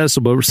up on a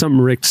pedestal, but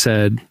something Rick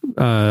said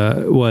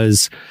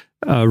was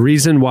a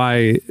reason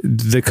why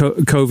the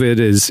COVID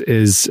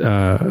is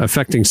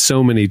affecting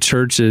so many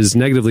churches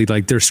negatively,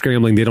 like they're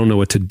scrambling, they don't know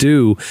what to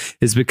do,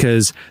 is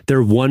because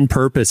their one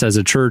purpose as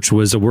a church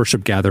was a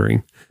worship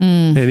gathering.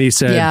 And he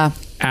said,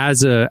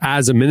 as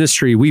a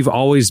ministry, we've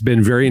always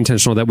been very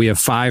intentional that we have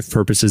 5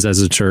 purposes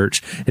as a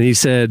church. And he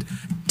said,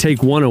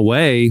 take one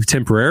away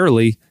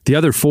temporarily, the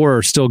other 4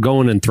 are still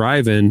going and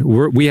thriving.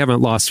 We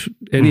haven't lost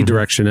any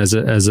direction as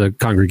a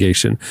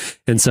congregation.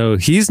 And so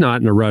he's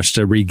not in a rush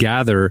to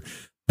regather,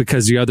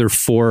 because the other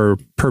 4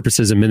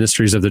 purposes and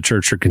ministries of the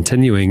church are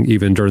continuing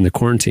even during the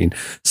quarantine.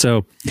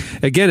 So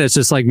again, it's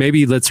just like,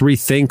 maybe let's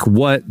rethink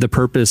what the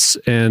purpose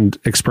and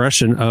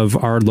expression of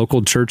our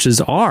local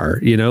churches are,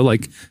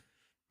 like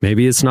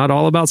maybe it's not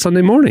all about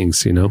Sunday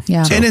mornings,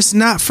 Yeah. And it's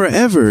not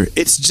forever.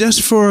 It's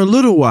just for a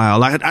little while.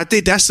 Like, I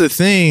think that's the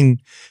thing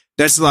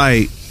that's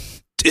like,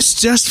 it's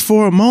just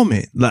for a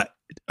moment. Like,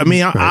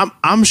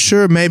 I'm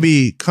sure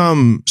maybe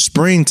come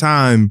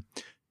springtime,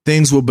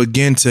 things will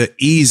begin to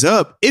ease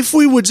up if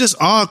we would just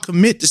all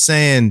commit to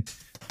saying,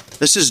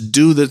 let's just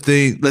do the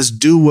thing. Let's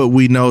do what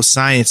we know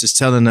science is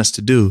telling us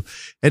to do.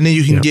 And then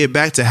you can get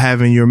back to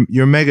having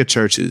your mega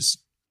churches,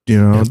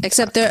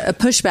 Except a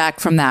pushback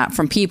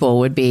from people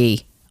would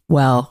be,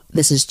 well,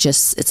 it's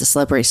a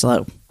slippery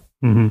slope.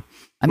 Mm-hmm.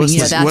 What's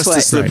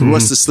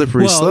the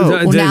slippery slope?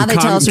 Well, now they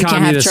tell us we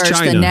can't have church.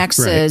 China. The next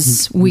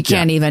is we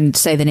can't even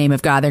say the name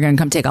of God. They're going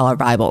to come take all our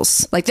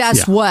Bibles. Like,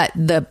 that's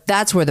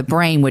that's where the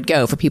brain would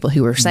go for people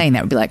who were saying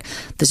that. Would be like,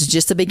 this is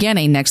just the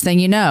beginning. Next thing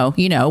you know, if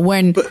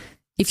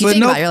you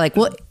think about it, you're like,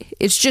 well,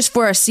 it's just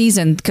for a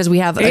season because we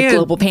have a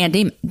global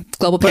pandemic.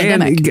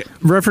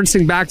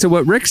 Referencing back to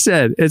what Rick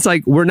said, it's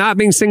like, we're not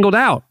being singled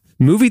out.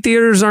 Movie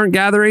theaters aren't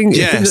gathering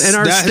in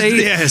our state.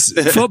 Yes.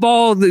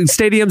 Football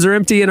stadiums are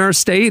empty in our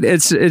state.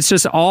 It's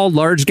just all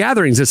large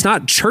gatherings. It's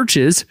not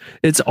churches.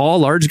 It's all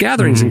large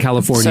gatherings in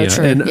California. So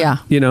true. And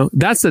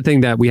that's the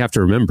thing that we have to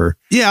remember.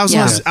 Yeah, I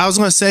was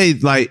going to say,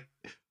 like,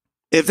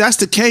 if that's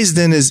the case,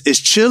 then is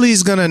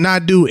Chili's going to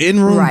not do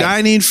in-room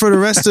dining for the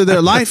rest of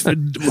their life?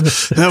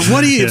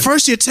 What do you,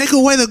 first you take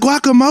away the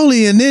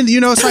guacamole and then,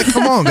 it's like,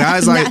 come on,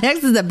 guys. Like,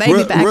 next is the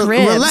baby back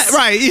ribs.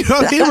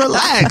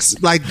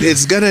 Relax. Like,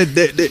 it's going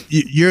to,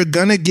 you're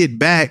going to get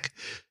back.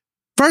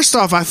 First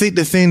off, I think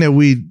the thing that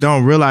we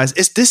don't realize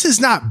is this is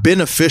not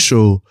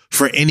beneficial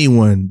for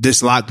anyone,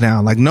 this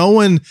lockdown. Like no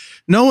one's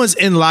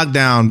in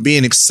lockdown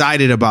being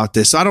excited about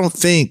this. So I don't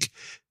think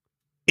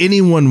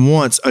anyone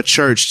wants a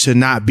church to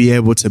not be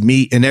able to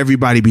meet and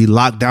everybody be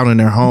locked down in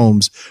their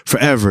homes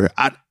forever.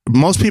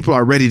 Most people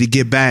are ready to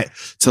get back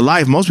to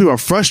life. Most people are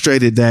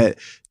frustrated that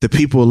the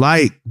people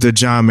like the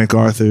John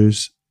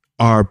MacArthurs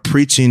are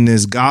preaching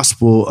this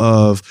gospel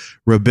of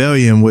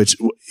rebellion, which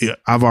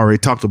I've already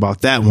talked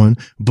about that one,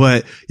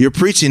 but you're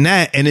preaching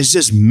that and it's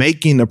just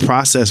making the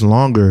process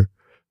longer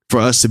for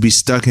us to be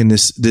stuck in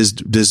this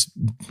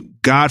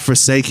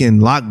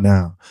godforsaken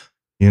lockdown,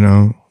 you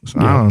know?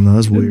 So I don't know.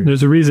 It's weird.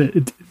 There's a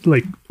reason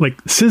like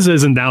SZA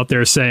isn't out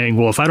there saying,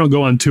 well, if I don't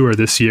go on tour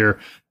this year,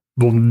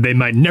 well, they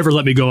might never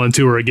let me go on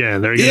tour again.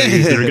 They're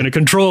going to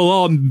control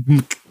all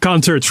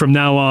concerts from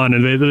now on.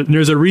 And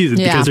there's a reason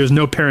because there's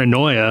no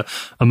paranoia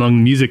among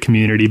the music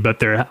community, but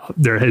there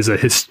is a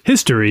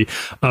history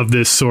of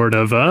this sort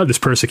of this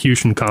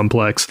persecution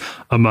complex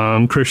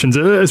among Christians.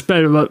 It's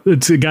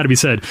got to be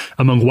said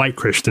among white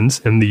Christians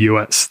in the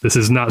U.S. This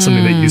is not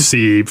something that you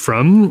see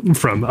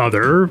from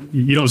other.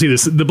 You don't see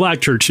this. The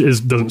black church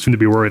doesn't seem to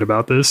be worried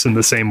about this in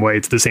the same way,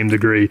 to the same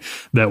degree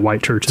that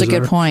white churches are. That's a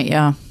good point.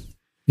 Yeah.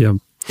 Yeah.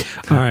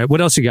 All right.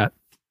 What else you got?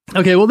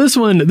 Okay. Well, this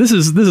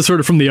is sort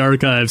of from the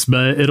archives,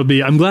 but it'll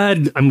be. I'm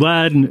glad,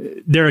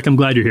 Derek. I'm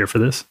glad you're here for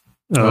this.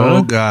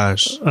 Oh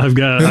gosh. I've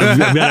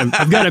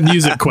got a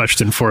music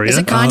question for you. Is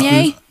it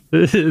Kanye?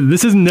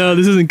 This isn't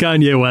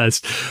Kanye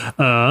West.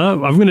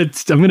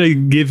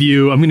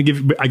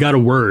 I got a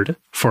word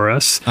for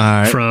us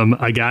from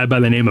a guy by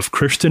the name of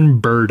Christian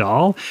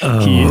Birdall.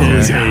 He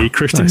is a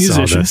Christian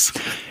musician.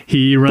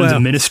 He runs a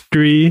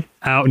ministry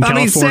out in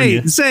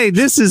California. Say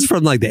this is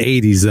from like the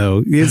 80s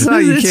though. It's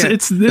not.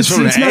 It's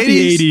not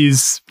the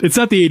 80s. It's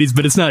not the 80s,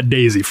 but it's not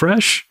Daisy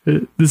Fresh.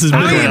 This has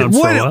been around for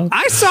a while.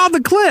 I saw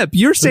the clip.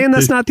 You're saying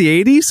that's not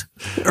the 80s,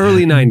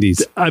 early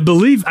 90s. I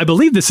believe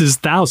this is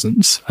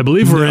thousands. I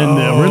believe we're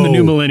in the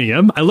new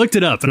millennium. I looked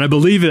it up, and I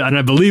believe it, and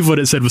I believe what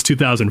it said was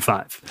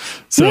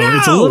 2005. So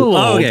it's a little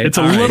old. Okay. It's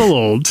a little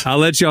old. I'll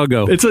let y'all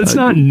go. It's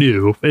not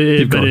new,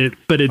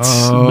 but it's.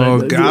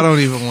 Oh God, I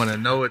don't even want to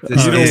know what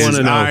this is. Want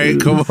to know. All right,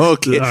 come on,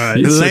 okay. All right.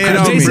 Lay it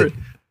on me.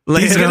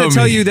 He's going to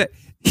tell you that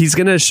he's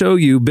going to show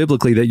you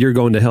biblically that you're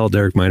going to hell,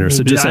 Derek Minor.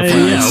 So just stay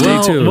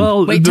tuned.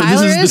 Well, wait,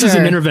 this is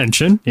an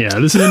intervention. Yeah,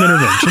 this is an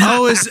intervention.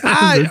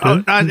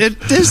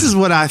 This is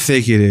what I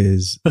think it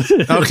is.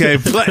 Okay,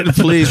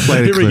 please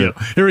play the clip.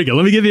 Here we go.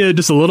 Let me give you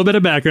just a little bit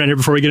of background here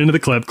before we get into the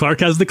clip.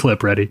 Clark has the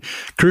clip ready.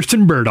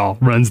 Christian Birdall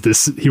runs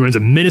a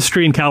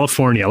ministry in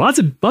California. Lots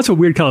of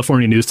weird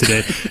California news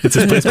today. It's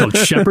this place called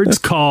Shepherd's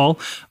Call.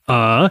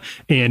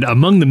 And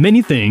among the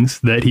many things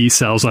that he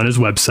sells on his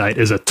website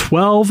is a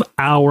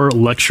 12-hour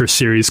lecture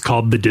series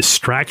called The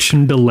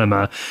Distraction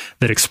Dilemma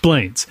that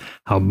explains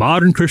how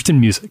modern Christian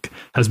music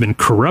has been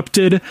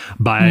corrupted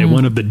by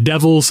one of the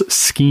devil's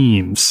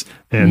schemes.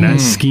 And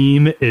that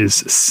scheme is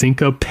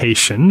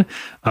syncopation.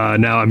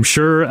 Now, I'm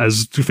sure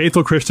as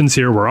faithful Christians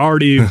here, we're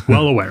already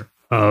well aware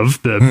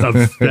of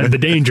the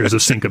dangers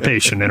of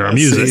syncopation in our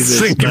music.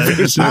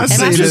 Syncopation. Am I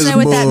supposed to know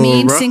what that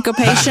means?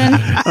 Syncopation?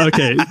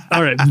 Okay.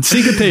 All right.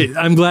 Syncopate.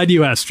 I'm glad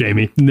you asked,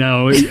 Jamie.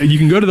 Now, you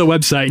can go to the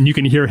website and you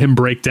can hear him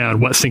break down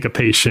what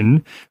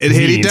syncopation means.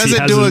 He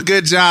doesn't do a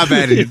good job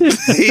at it.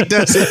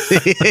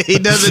 He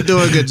doesn't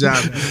do a good job.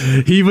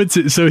 It's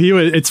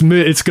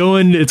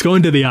going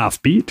to the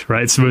offbeat,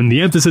 right? So when the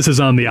emphasis is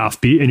on the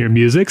offbeat in your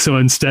music, so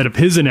instead of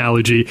his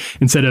analogy,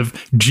 instead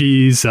of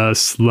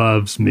Jesus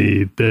loves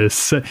me,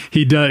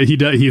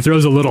 he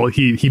throws a little,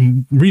 he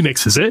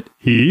remixes it,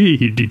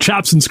 he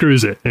chops and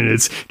screws it, and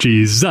it's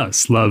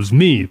Jesus loves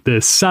me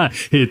this side.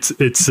 It's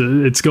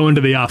going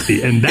to the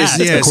offbeat, and that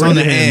it's on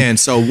the and.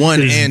 So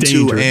 1 and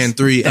 2 and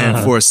 3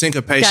 and 4.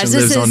 Syncopation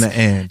lives on the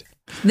and.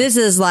 This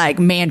is like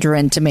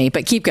Mandarin to me,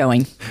 but keep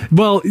going.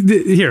 Well,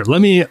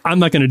 I'm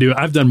not going to do it.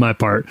 I've done my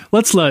part.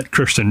 Let's let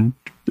Christian.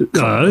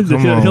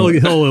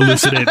 He'll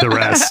elucidate the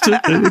rest.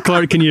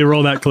 Clark, can you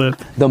roll that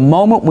clip? The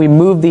moment we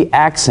move the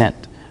accent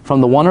from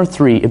the 1 or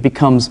 3, it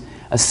becomes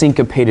a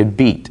syncopated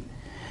beat.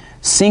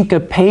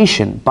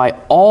 Syncopation, by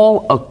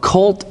all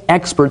occult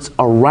experts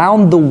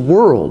around the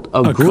world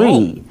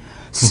agree,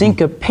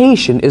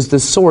 syncopation is the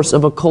source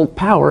of occult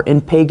power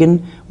in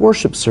pagan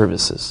worship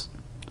services.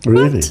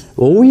 Really? What?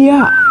 Oh,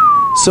 yeah.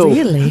 So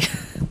really?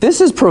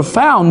 This is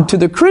profound to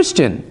the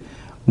Christian.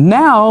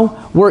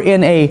 Now we're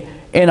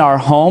in our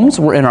homes,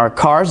 we're in our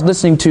cars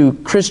listening to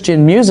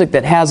Christian music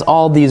that has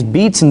all these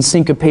beats and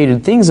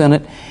syncopated things in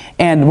it,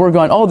 and we're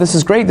going, oh, this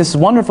is great, this is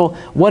wonderful.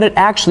 What it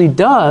actually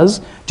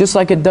does, just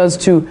like it does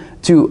to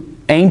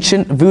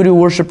ancient voodoo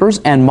worshipers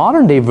and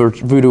modern day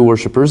voodoo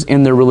worshipers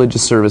in their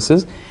religious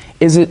services,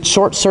 is it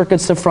short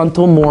circuits the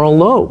frontal moral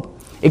lobe.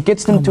 It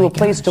gets them to a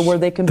place to where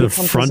they can become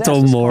possessed. The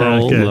frontal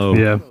moral lobe.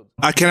 Yeah.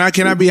 Can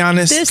I be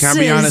honest? Can I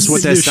be honest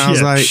what that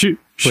sounds like? Shoot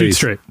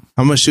straight.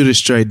 I'm going to shoot it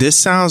straight. This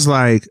sounds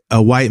like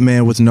a white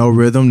man with no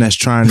rhythm that's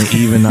trying to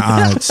even the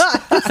odds.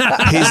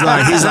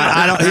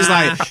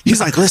 He's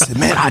like, listen,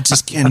 man, I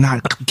just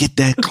cannot get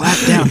that clap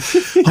down.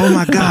 Oh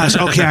my gosh.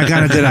 Okay, I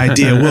got a good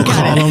idea. We'll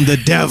call him the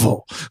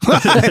devil.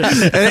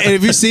 and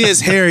if you see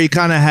his hair, he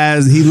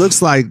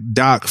looks like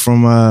Doc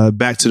from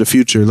Back to the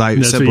Future. Like,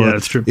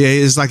 that's true. Yeah,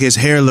 it's like his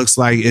hair looks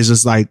like, it's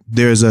just like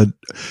there's a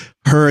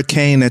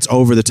hurricane that's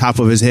over the top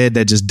of his head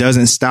that just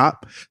doesn't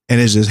stop,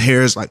 and his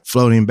hair is like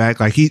floating back.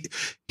 Like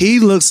he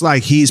looks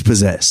like he's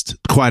possessed.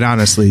 Quite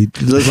honestly,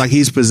 he looks like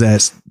he's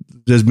possessed.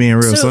 Just being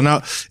real. So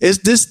no, it's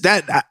this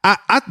that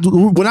I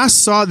when I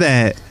saw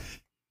that,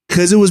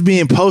 because it was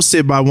being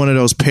posted by one of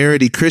those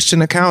parody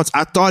Christian accounts,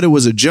 I thought it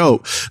was a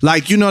joke.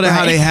 Like, you know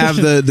how they have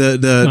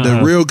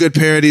the real good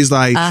parodies,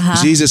 like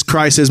Jesus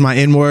Christ is my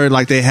N-word,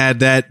 like they had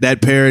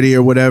that parody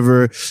or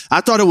whatever.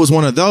 I thought it was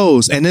one of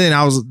those, and then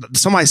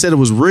somebody said it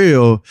was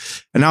real,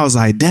 and I was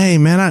like,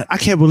 dang man, I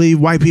can't believe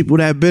white people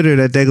that bitter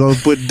that they gonna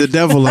put the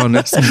devil on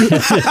this.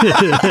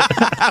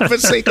 For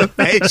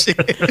syncopation.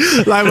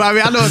 Like, I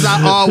mean, I know it's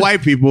not all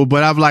white people,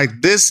 but I'm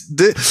like, this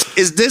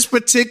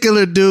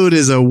particular dude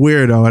is a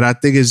weirdo, and I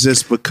think it's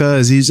just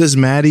because he's just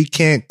mad he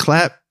can't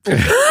clap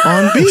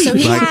on beat. So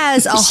he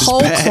has a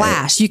whole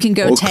class you can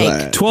go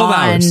take 12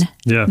 hours.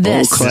 Yeah,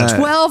 this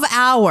 12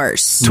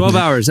 hours. 12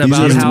 hours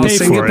about how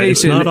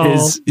syncopation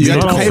is. You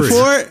got to pay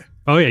for it.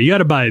 Oh yeah, you got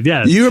to buy it.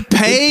 Yeah, you're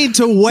paid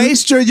to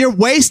waste you're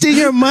wasting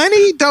your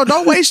money.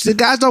 Don't waste it,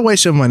 guys. Don't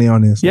waste your money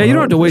on this. Yeah, you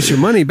don't have to waste your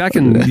money. Back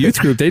in youth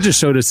group, they just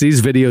showed us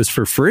these videos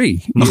for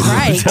free.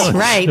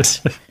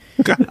 Right.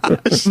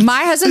 Gosh.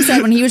 My husband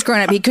said when he was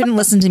growing up, he couldn't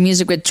listen to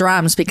music with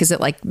drums because it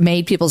like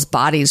made people's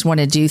bodies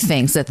want to do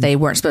things that they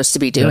weren't supposed to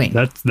be doing.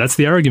 Yeah, that's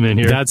the argument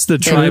here. That's the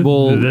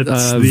tribal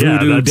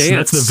voodoo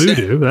dance. That's the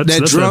voodoo.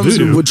 That's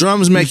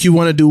drums make you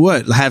want to do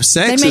what? Have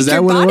sex? They make Is that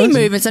your what body it was?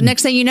 move. And so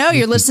next thing you know,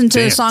 you're listening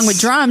to a song with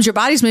drums, your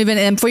body's moving,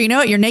 and before you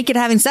know it, you're naked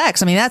having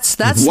sex. I mean, that's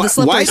the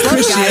slippery slope,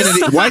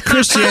 guys. White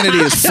Christianity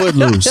is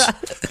footloose.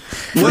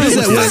 What is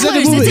that? What is that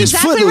the movie? It's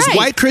exactly footloose. Right.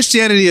 White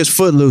Christianity is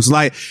footloose.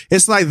 Like,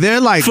 it's like they're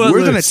like,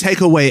 we're going to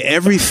take away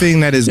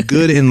everything that is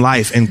good in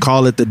life and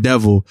call it the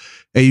devil,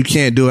 and you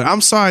can't do it.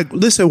 I'm sorry.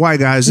 Listen, white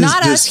guys.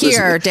 Not us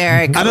here,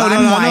 Derek. I'm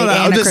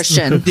white and a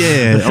Christian.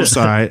 Yeah, I'm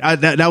sorry.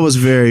 That was a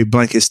very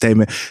blanket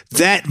statement.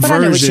 That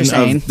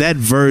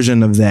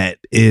version of that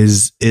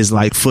is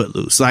like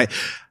footloose. Like,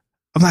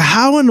 I'm like,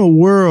 how in the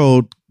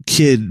world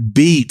could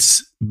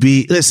beats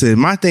be? Listen,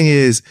 my thing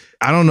is,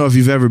 I don't know if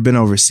you've ever been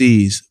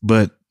overseas,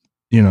 but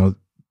you know,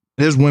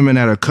 there's women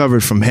that are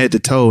covered from head to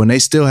toe and they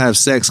still have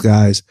sex,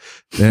 guys.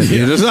 Sex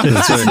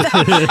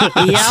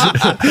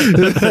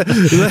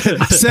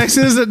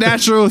is a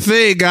natural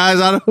thing,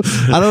 guys. I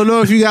don't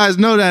know if you guys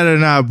know that or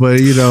not, but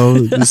you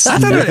know,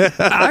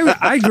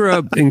 I grew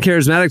up in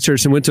charismatic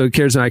church and went to a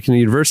charismatic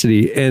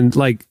university, and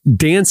like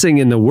dancing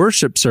in the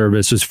worship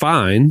service was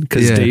fine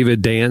because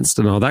David danced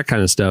and all that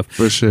kind of stuff.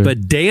 For sure.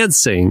 But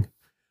dancing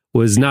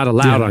was not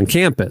allowed on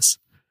campus.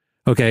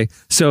 Okay.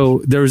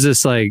 So there was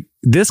this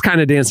kind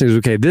of dancing is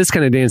okay. This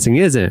kind of dancing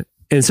isn't.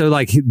 And so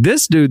like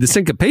this dude, the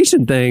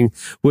syncopation thing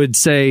would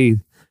say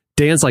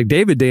dance like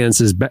David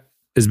dance is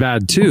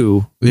bad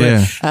too.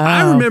 Yeah.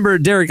 I remember,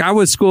 Derek, I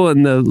was school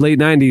in the late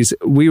 90s.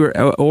 We were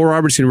at Oral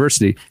Roberts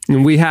University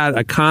and we had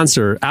a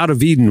concert. Out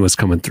of Eden was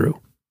coming through.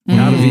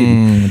 Out of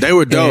Eden. They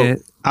were dope.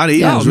 Out of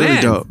Eden was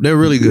really dope. They're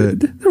really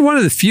good. They're one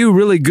of the few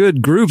really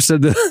good groups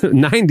of the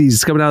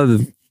 90s coming out of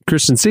the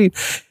Christian scene.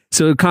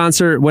 So a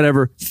concert,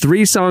 whatever,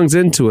 3 songs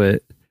into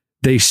it,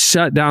 they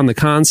shut down the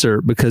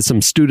concert because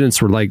some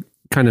students were like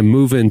kind of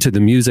moving to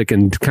the music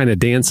and kind of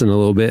dancing a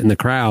little bit in the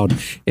crowd.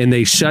 And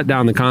they shut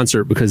down the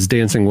concert because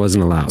dancing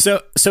wasn't allowed.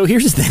 So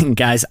here's the thing,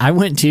 guys. I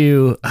went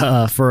to,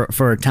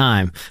 for a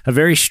time, a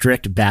very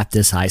strict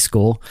Baptist high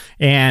school.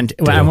 And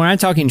when I'm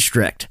talking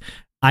strict,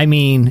 I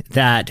mean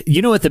that,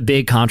 you know what the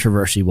big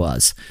controversy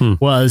was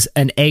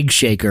an egg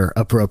shaker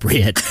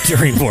appropriate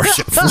during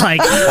worship.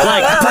 like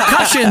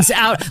percussions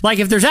out, like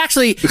if there's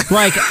actually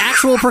like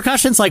actual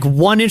percussions, like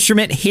one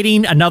instrument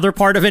hitting another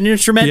part of an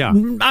instrument,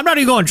 I'm not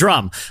even going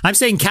drum. I'm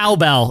saying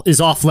cowbell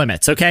is off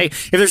limits, okay?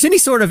 If there's any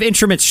sort of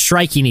instruments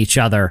striking each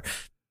other,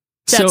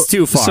 that's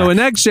too far. So an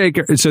egg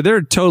shaker, so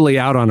they're totally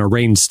out on a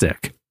rain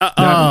stick. No.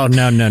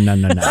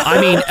 I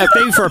mean,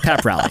 maybe for a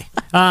pep rally.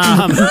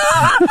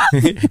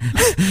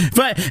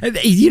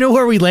 But you know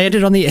where we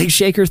landed on the egg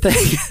shaker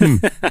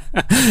thing?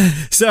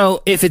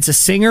 So if it's a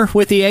singer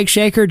with the egg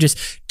shaker, just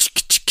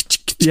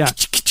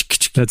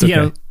that's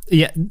okay.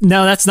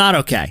 No, that's not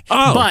okay.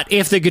 Oh. But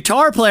if the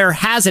guitar player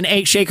has an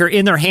egg shaker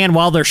in their hand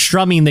while they're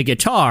strumming the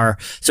guitar,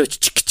 so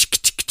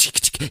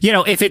you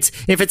know, if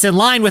it's in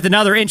line with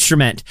another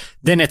instrument,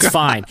 then it's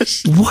fine.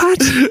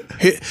 What?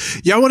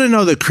 Y'all want to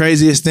know the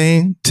craziest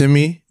thing to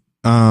me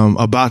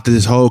about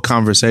this whole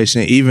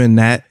conversation? Even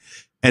that,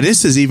 and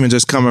this is even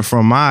just coming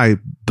from my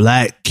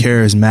Black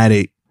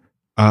charismatic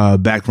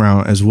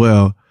background as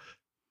well.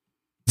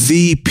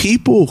 The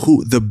people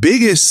the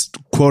biggest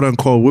quote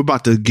unquote, we're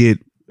about to get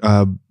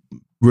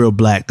real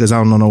black because I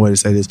don't know no way to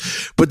say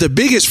this, but the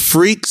biggest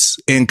freaks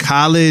in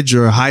college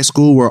or high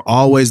school were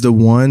always the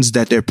ones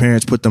that their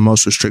parents put the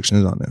most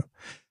restrictions on them.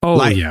 Oh,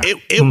 like yeah.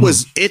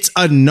 It's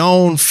a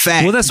known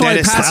fact. Well, that's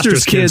why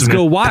pastors' kids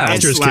go wild.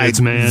 Pastors'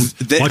 kids, man.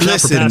 Watch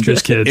out for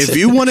pastors' kids. If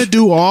you want to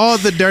do all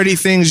the dirty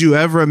things you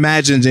ever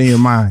imagined in your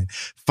mind,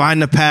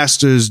 find the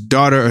pastor's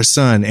daughter or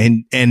son,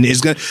 and it's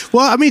gonna.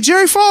 Well, I mean,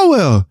 Jerry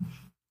Falwell.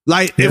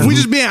 Like, if we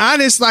just being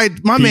honest,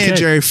 like my man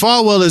Jerry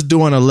Falwell is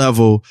doing a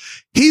level.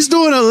 He's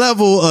doing a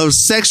level of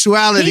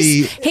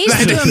sexuality.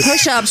 He's doing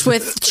push-ups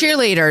with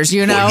cheerleaders,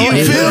 you know.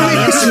 You feel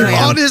me?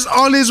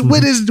 On his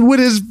with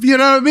his, you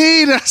know what I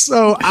mean?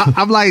 So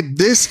I'm like,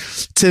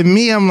 this to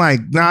me, I'm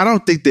like, no, I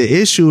don't think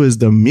the issue is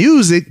the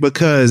music,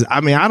 because I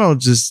mean, I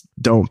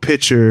don't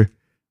picture.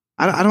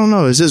 I don't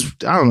know. It's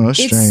just, I don't know.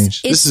 It's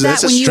strange.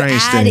 That's when you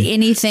add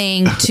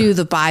anything to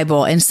the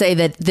Bible and say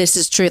that this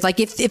is truth. Like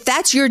if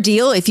that's your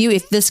deal,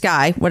 if this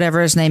guy,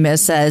 whatever his name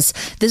is, says,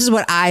 this is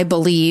what I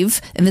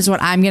believe and this is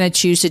what I'm going to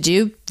choose to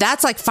do,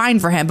 that's like fine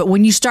for him. But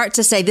when you start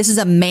to say this is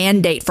a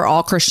mandate for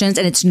all Christians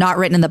and it's not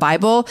written in the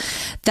Bible,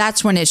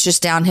 that's when it's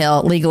just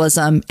downhill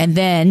legalism. And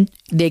then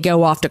they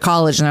go off to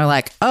college and they're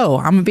like, oh,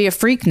 I'm going to be a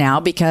freak now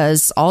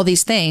because all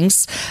these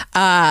things,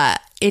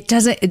 it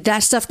doesn't,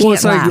 that stuff can't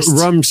last. Well, it's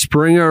like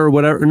Rumspringa or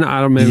whatever. No, I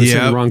don't maybe say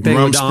the wrong thing.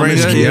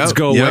 Kids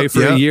go away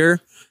for a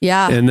year.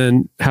 Yeah. And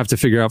then have to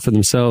figure out for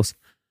themselves,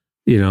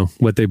 you know,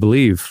 what they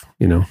believe,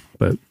 you know.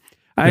 But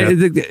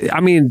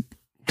I mean,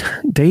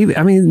 David,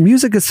 I mean,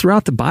 music is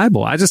throughout the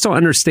Bible. I just don't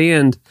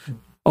understand.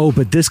 Oh,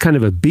 but this kind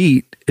of a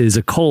beat is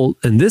a cult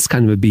and this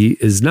kind of a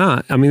beat is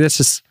not. I mean, that's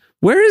just,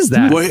 where is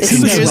that?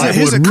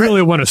 I would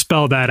really want to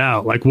spell that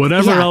out. Like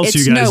whatever else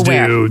you guys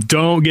do,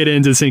 don't get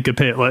into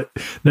syncopate. Like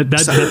that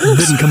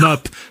didn't come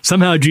up.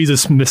 Somehow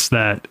Jesus missed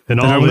that.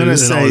 And I'm going to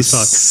say,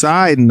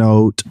 side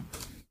note,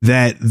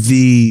 that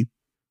the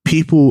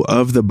people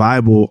of the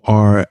Bible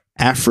are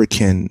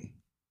African.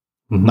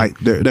 Mm-hmm. Like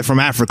they're from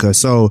Africa.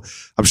 So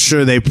I'm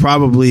sure they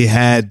probably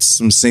had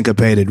some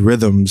syncopated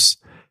rhythms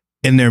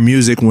in their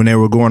music when they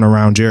were going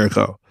around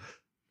Jericho.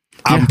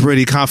 I'm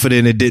pretty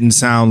confident it didn't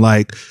sound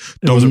like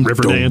it wasn't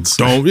Riverdance.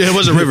 It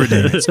wasn't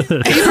Riverdance.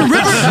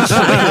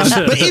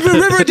 Even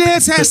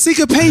Riverdance has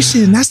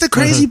syncopation. That's the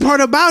crazy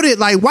part about it.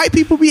 Like white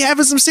people be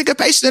having some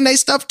syncopation in their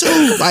stuff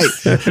too. Like,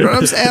 you know what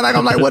I'm saying? Like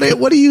I'm like, what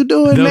are you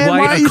doing, man?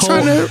 Why are you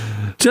trying to?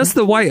 Just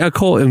the white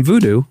occult and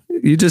voodoo.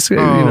 You just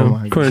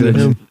according to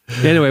him.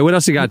 Anyway, what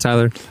else you got,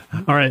 Tyler?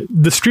 All right,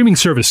 the streaming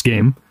service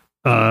game.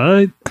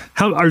 How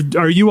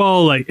are you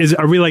all like?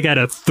 Are we like at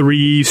a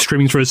 3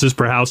 streaming services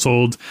per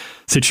household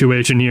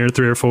situation here,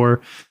 3 or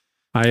 4?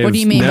 What do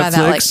you mean Netflix, by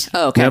that?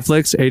 Like, okay,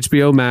 Netflix,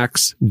 HBO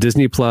Max,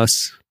 Disney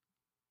Plus.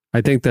 I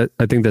think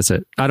that's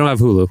it. I don't have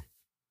Hulu.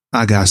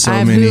 I got so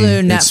many. I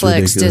have Hulu,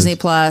 Netflix, Disney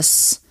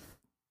Plus,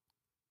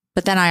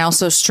 but then I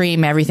also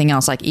stream everything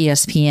else like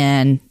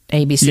ESPN,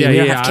 ABC. Yeah, we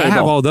don't have cable. I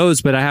have all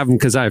those, but I have them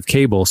because I have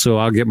cable, so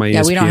I'll get my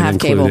ESPN we don't have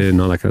included cable. and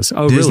all that kind of stuff.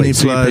 Oh, Disney really?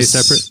 Plus, so you pay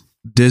separate?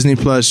 Disney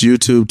Plus,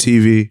 YouTube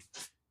TV.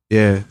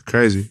 Yeah,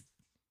 crazy.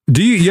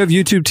 Do you have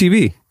YouTube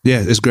TV?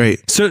 Yeah, it's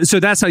great. So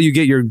that's how you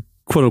get your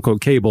quote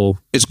unquote cable.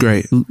 It's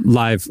great.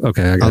 Live.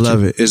 Okay, I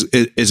love it.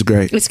 It's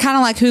great. It's kind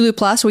of like Hulu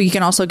Plus where you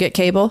can also get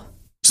cable.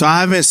 So I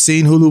haven't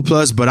seen Hulu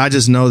Plus, but I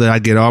just know that I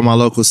get all my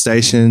local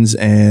stations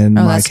and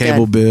my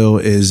cable bill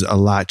is a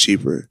lot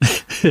cheaper.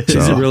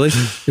 Is it really?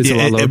 It's a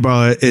lot lower.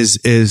 Bro,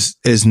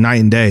 is night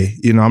and day.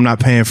 You know, I'm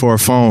not paying for a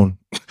phone.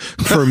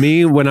 For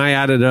me, when I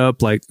added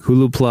up like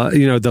Hulu Plus,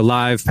 you know, the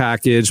live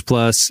package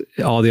plus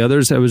all the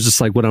others, it was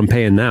just like what I'm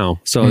paying now.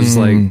 So I was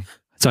like,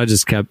 so I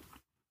just kept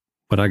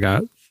what I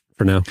got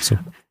for now. So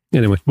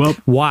anyway, well,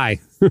 why?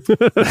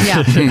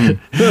 Yeah.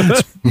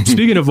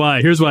 Speaking of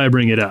why, here's why I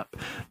bring it up.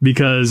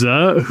 Because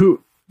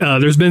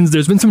there's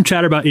been some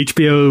chatter about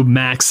HBO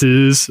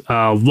Max's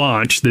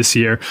launch this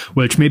year,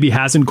 which maybe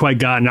hasn't quite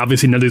gotten.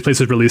 Obviously, none of these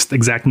places released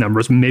exact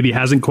numbers, but maybe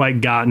hasn't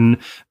quite gotten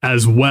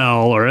as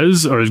well or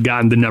has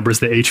gotten the numbers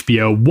that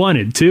HBO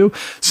wanted to.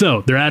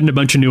 So they're adding a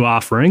bunch of new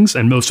offerings,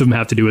 and most of them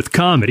have to do with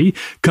comedy.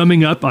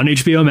 Coming up on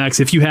HBO Max,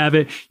 if you have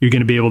it, you're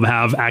going to be able to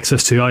have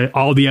access to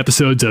all the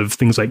episodes of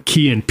things like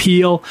Key and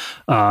Peele,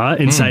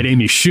 Inside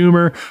Amy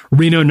Schumer,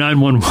 Reno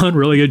 911,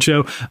 really good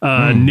show.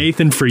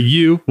 Nathan For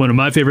You, one of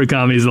my favorite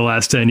comedies of the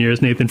last 10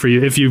 years. Nathan For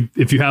You. If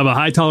you have a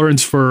high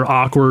tolerance for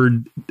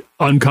awkward,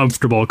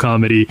 uncomfortable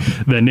comedy,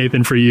 then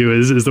Nathan For You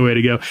is the way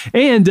to go.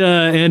 And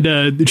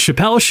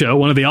Chappelle Show,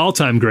 one of the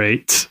all-time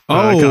great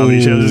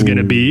comedy shows, is going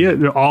to be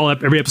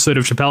every episode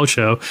of Chappelle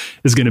Show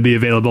is going to be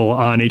available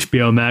on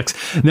HBO Max.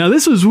 Now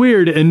this was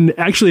weird, and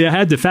actually I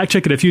had to fact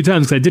check it a few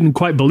times because I didn't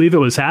quite believe it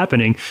was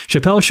happening.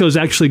 Chappelle Show is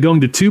actually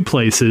going to 2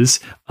 places.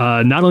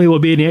 Not only will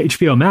it be in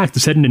HBO Max,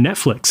 it's heading to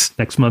Netflix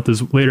next month.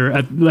 Is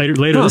later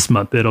this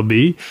month it'll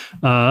be.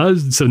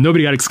 So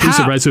nobody got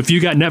exclusive rights. So if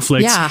you got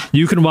Netflix,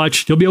 you can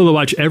watch. You'll be able to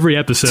watch every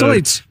episode.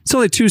 It's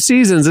only 2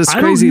 seasons. It's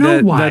crazy that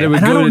it would I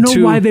go don't know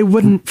to why they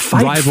wouldn't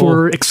fight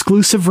for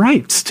exclusive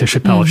rights to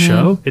Chappelle's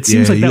show. It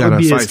seems like that would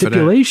be a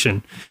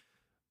stipulation.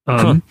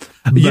 You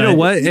know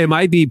what? It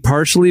might be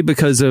partially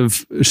because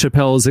of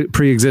Chappelle's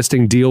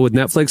pre-existing deal with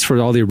Netflix for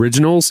all the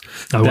originals.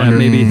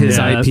 Maybe his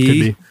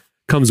IP.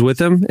 comes with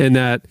them, and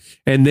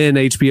then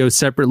HBO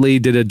separately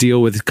did a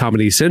deal with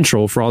Comedy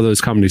Central for all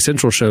those Comedy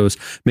Central shows.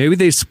 Maybe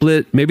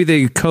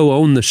they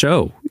co-own the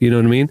show. You know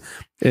what I mean?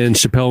 And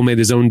Chappelle made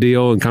his own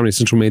deal and Comedy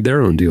Central made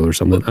their own deal or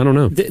something. I don't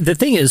know. The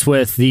thing is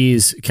with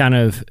these kind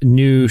of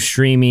new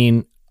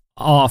streaming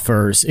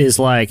offers is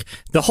like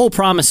the whole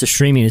promise of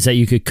streaming is that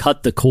you could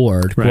cut the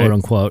cord, quote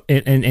unquote,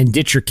 and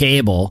ditch your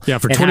cable. Yeah,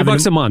 for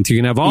 $20 a month, you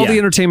can have all the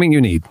entertainment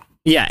you need.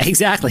 Yeah,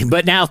 exactly.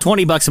 But now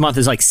 $20 a month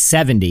is like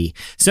 $70.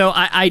 So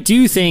I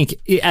do think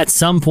at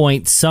some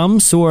point, some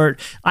sort.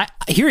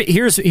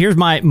 Here's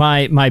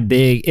my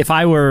big. If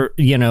I were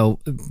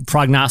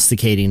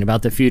prognosticating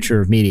about the future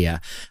of media,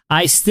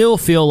 I still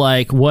feel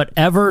like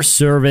whatever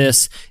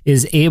service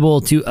is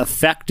able to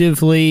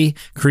effectively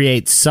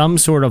create some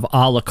sort of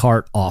a la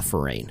carte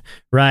offering,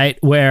 right?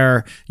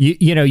 Where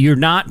you're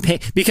not paying,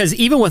 because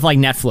even with like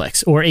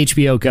Netflix or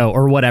HBO Go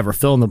or whatever,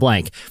 fill in the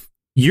blank.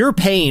 You're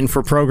paying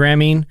for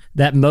programming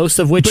that most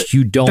of which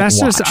you don't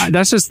watch.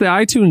 That's just the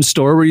iTunes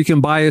store where you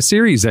can buy a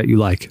series that you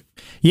like.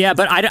 Yeah,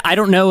 but I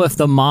don't know if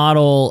the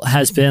model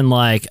has been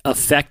like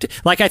affected.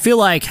 Like I feel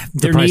like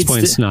the price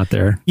point's not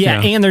there.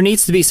 Yeah, and there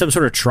needs to be some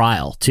sort of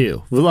trial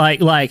too.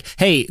 Like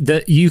hey,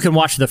 you can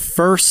watch the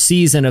first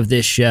season of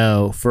this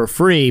show for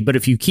free, but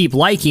if you keep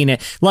liking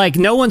it, like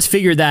no one's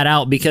figured that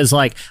out because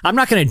like I'm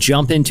not going to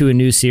jump into a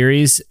new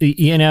series.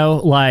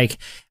 Like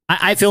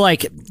I feel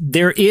like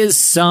there is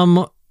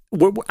some.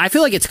 I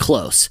feel like it's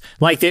close.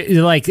 Like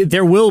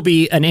there will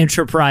be an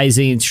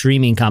enterprising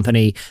streaming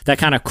company that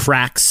kind of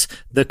cracks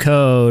the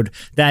code.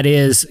 That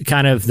is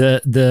kind of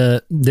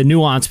the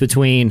nuance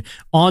between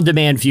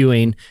on-demand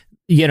viewing,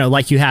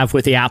 like you have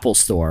with the Apple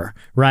Store,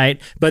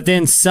 right? But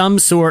then some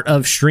sort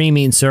of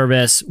streaming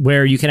service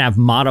where you can have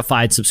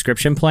modified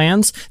subscription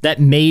plans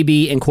that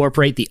maybe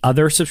incorporate the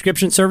other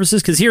subscription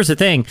services. Because here's the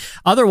thing.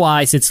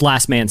 Otherwise, it's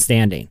last man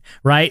standing,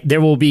 right?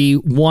 There will be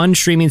one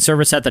streaming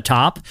service at the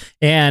top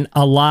and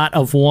a lot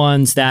of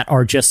ones that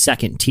are just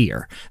second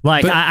tier.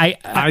 Like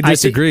I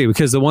disagree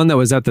because the one that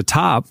was at the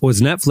top was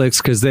Netflix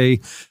because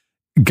they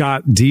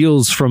got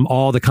deals from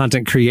all the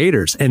content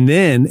creators. And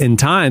then in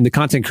time, the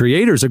content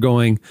creators are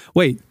going,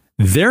 wait,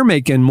 they're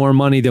making more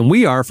money than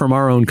we are from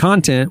our own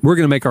content. We're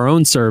going to make our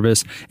own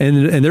service.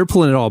 And they're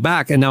pulling it all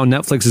back. And now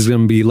Netflix is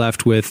going to be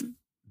left with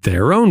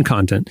their own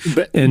content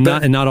and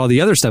not all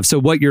the other stuff. So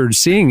what you're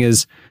seeing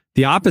is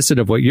the opposite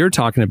of what you're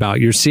talking about.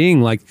 You're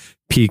seeing like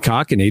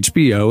Peacock and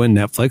HBO and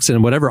Netflix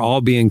and whatever all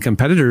being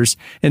competitors.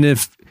 And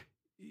if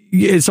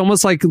it's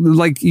almost like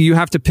you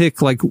have to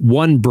pick like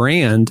one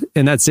brand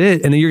and that's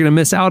it. And then you're going to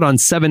miss out on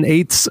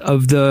 7/8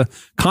 of the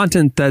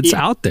content that's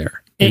out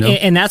there.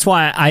 And that's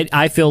why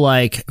I feel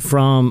like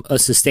from a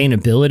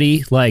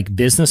sustainability like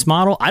business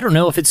model, I don't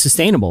know if it's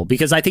sustainable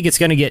because I think it's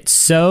going to get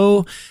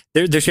so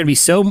there's going to be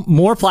so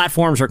more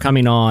platforms are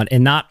coming on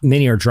and not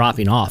many are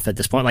dropping off at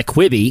this point. Like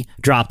Quibi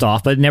dropped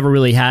off, but never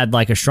really had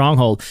like a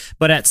stronghold.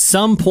 But at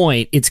some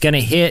point, it's going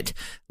to hit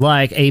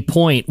like a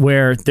point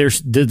where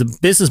there's the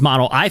business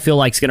model I feel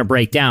like is going to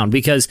break down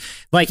because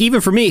like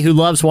even for me who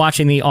loves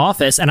watching The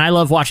Office and I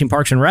love watching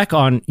Parks and Rec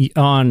on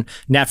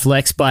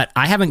Netflix, but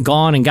I haven't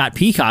gone and got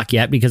Peacock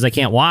yet because I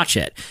can't watch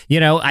it.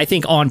 I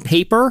think on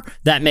paper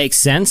that makes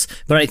sense,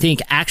 but I think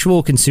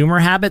actual consumer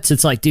habits,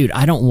 it's like, dude,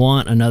 I don't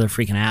want another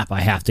freaking app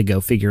I have to go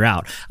figure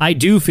out. I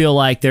do feel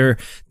like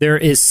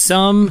there's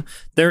some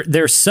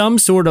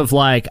sort of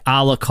like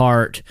a la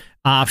carte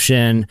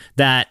option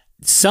that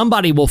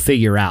somebody will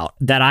figure out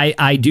that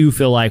I do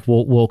feel like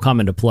will come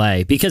into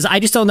play because I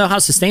just don't know how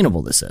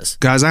sustainable this is.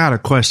 Guys, I got a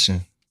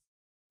question.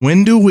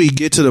 When do we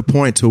get to the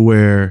point to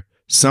where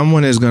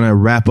someone is going to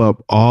wrap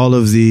up all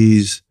of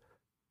these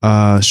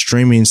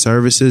streaming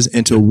services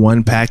into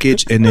one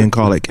package and then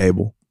call it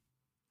cable?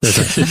 Like,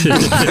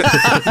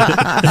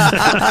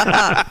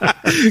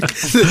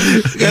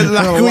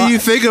 when you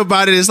think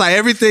about it, it's like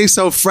everything's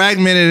so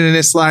fragmented and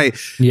it's like,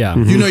 you're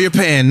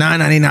paying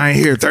 $9.99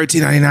 here,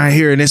 $13.99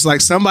 here. And it's like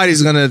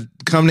somebody's going to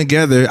come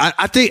together.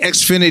 I think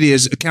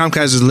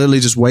Comcast is literally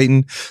just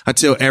waiting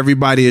until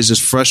everybody is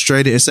just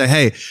frustrated and say,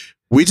 hey,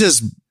 we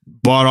just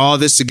bought all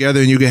this together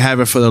and you can have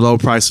it for the low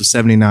price of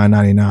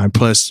 $79.99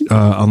 plus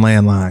a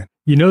landline.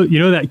 You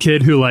know that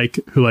kid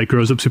who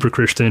grows up super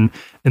Christian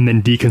and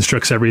then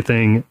deconstructs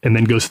everything and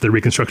then goes through the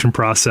reconstruction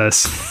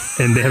process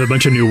and they have a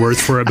bunch of new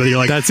words for it, but you're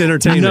like, that's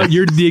entertaining.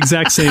 You're the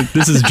exact same.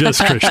 This is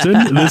just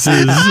Christian. This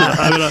is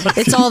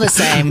it's all the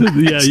same.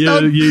 Yeah,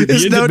 you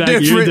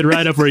ended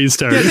right up where you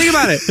started. Yeah, think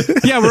about it.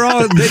 Yeah, we're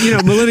all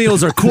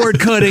millennials are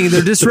cord cutting.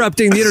 They're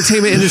disrupting the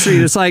entertainment industry.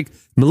 And it's like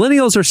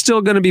millennials are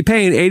still going to be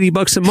paying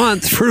 $80 a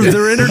month for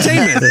their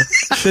entertainment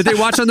that they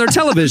watch on their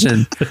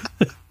television.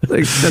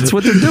 Like that's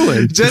what they're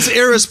doing. Just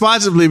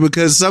irresponsibly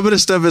because some of the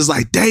stuff is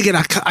like, dang it,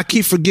 I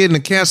keep forgetting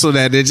to cancel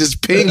that. They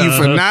just ping you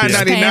for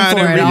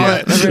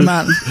 $9.99 every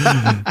month.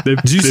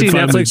 Did you see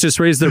Netflix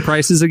just raise their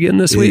prices again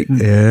this week?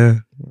 Yeah.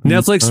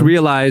 Netflix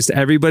realized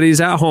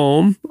everybody's at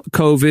home,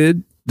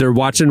 COVID, they're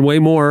watching way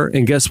more.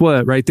 And guess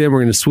what? Right then,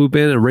 we're going to swoop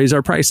in and raise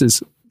our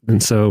prices.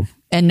 And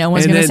no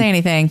one's going to say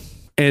anything.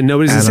 And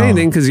nobody's going to say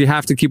anything because you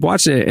have to keep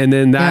watching it. And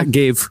then that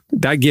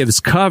gives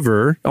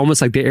cover,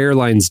 almost like the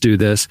airlines do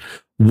this.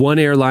 One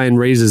airline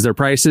raises their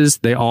prices,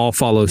 they all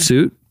follow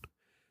suit.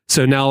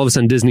 So now all of a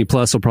sudden Disney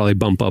Plus will probably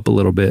bump up a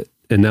little bit.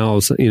 And now,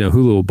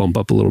 Hulu will bump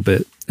up a little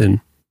bit.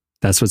 And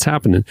that's what's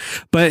happening.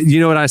 But you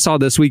know what I saw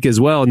this week as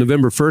well?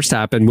 November 1st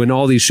happened when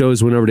all these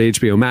shows went over to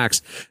HBO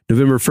Max.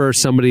 November 1st,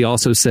 somebody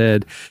also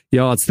said,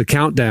 y'all, it's the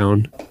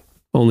countdown.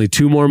 Only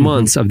 2 more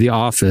months of The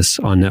Office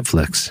on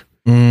Netflix.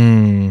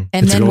 And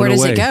then where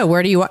does it go?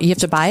 Where do you have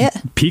to buy it?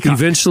 Peacock.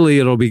 Eventually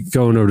it'll be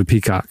going over to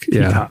Peacock.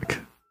 Peacock.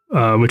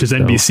 Which is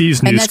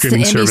NBC's new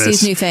streaming service.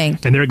 NBC's new thing.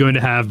 And they're going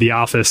to have The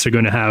Office. They're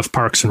going to have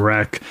Parks and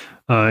Rec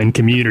and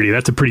Community.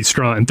 That's a pretty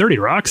strong. And 30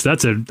 Rock's.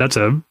 That's a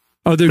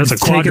taking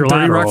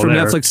 30 Rock from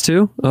there. Netflix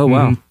too? Oh,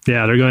 wow. Mm-hmm.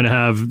 Yeah, they're going to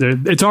have.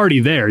 It's already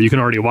there. You can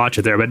already watch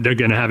it there, but they're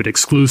going to have it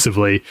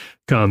exclusively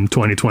come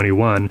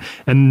 2021.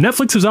 And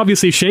Netflix is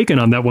obviously shaken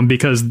on that one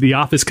because The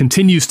Office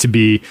continues to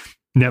be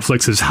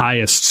Netflix's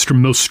highest,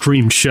 most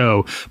streamed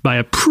show by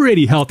a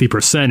pretty healthy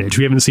percentage.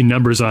 We haven't seen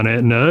numbers on it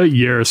in a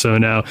year or so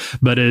now,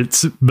 but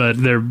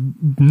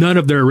none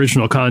of their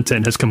original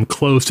content has come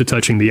close to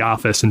touching The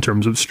Office in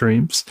terms of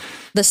streams.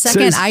 The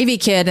second Ivy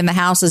kid in the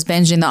house is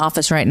binging The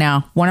Office right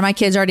now. One of my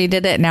kids already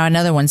did it. Now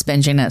another one's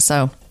binging it.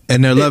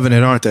 And they're loving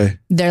it, aren't they?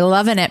 They're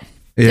loving it.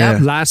 Yeah.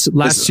 Yep.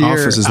 Last year,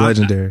 Office is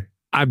legendary.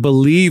 I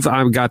believe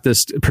I got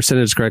this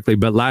percentage correctly,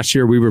 but last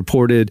year we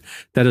reported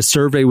that a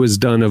survey was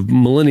done of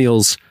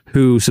millennials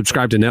who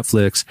subscribe to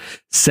Netflix.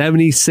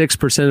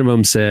 76% of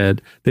them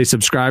said they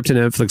subscribe to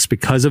Netflix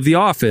because of The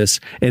Office.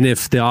 And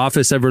if The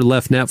Office ever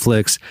left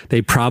Netflix,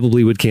 they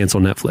probably would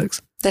cancel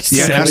Netflix. That's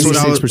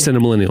 76%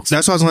 of millennials.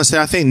 That's what I was going to say.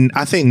 I think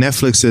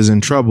Netflix is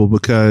in trouble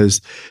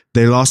because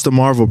they lost the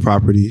Marvel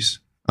properties.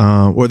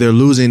 Or they're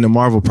losing the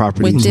Marvel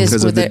properties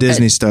because of the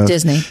Disney stuff.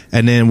 Disney.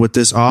 And then with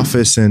this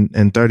Office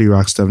and 30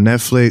 Rock stuff,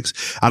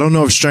 Netflix, I don't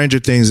know if Stranger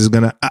Things is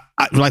going to,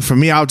 like for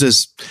me, I'll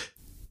just,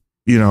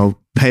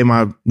 pay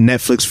my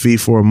Netflix fee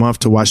for a month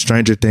to watch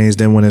Stranger Things.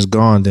 Then when it's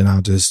gone, then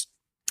I'll just.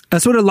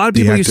 That's what a lot of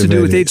people used to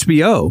do with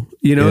HBO.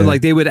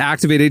 Like they would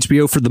activate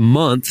HBO for the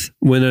month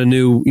when a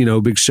new,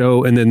 big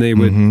show, and then they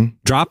would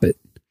drop it.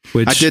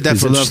 Which I did that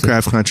for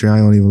Lovecraft Country. I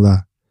don't even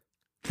lie.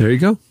 There you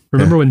go.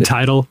 Remember when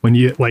Tidal, when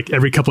you like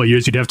every couple of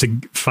years you'd have to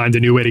find a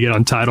new way to get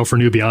on Tidal for a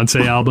new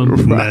Beyonce album?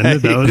 Right.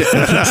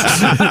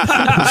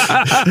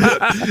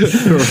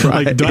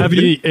 Like, do I have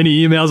any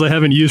emails I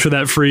haven't used for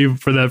that free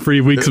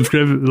week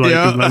subscription?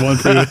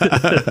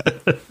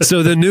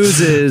 So the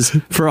news is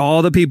for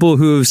all the people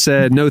who have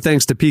said no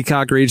thanks to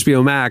Peacock or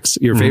HBO Max,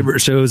 your favorite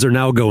shows are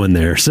now going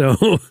there.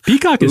 So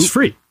Peacock is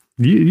free.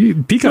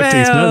 Peacock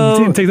takes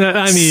that.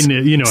 I mean,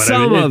 you know what I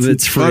mean. Some of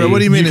it's free. What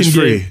do you mean it's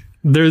free?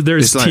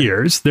 There's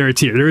tiers. There are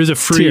tiers. There is a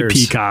free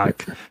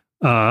Peacock,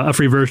 a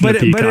free version of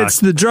Peacock. But it's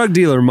the drug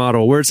dealer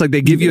model where it's like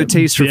they give you a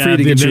taste for free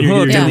to get you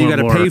hooked, and then you got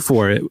to pay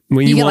for it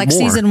when you get want like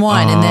more. season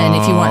 1, and then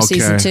if you want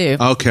season 2.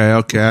 Okay,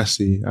 I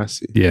see.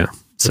 Yeah.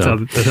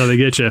 That's how they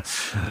get you.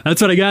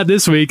 That's what I got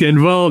this week. And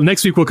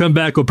next week we'll come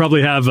back. We'll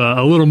probably have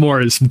a little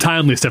more, some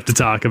timely stuff to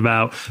talk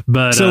about.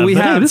 But so we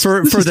have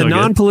for the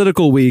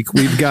non-political week,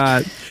 we've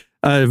got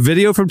a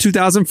video from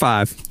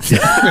 2005.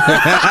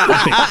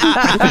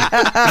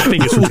 I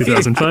think it's from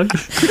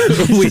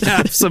 2005. We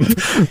have some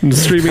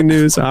streaming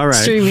news. All right.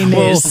 Streaming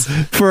news.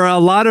 For a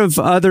lot of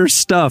other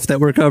stuff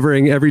that we're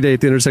covering every day at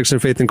the intersection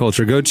of faith and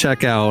culture, go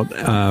check out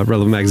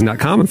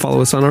relevantmagazine.com and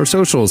follow us on our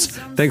socials.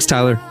 Thanks,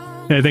 Tyler.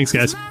 Hey, thanks,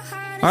 guys.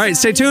 All right,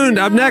 stay tuned.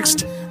 Up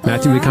next,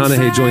 Matthew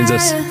McConaughey joins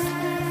us.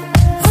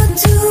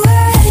 What do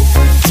I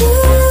do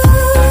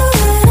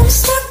when I'm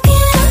stuck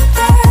in a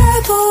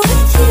purple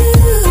with you?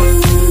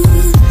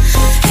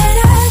 And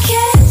I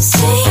can't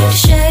seem to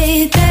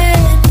shake it.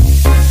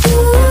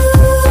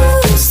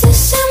 Ooh, it's the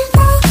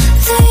simple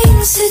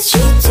things that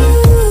you do.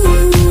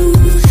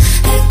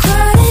 They're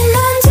crawling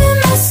under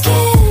my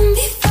skin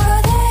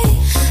before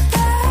they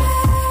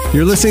burn.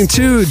 You're listening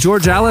to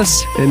George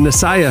Alice and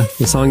Messiah.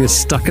 The song is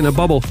Stuck in a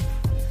Bubble.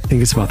 I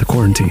think it's about the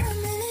quarantine.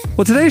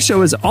 Well, today's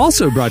show is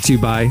also brought to you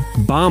by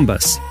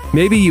Bombas.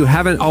 Maybe you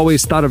haven't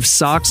always thought of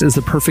socks as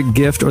the perfect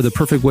gift or the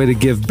perfect way to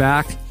give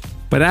back,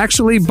 but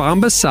actually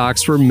Bombas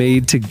socks were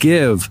made to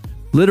give.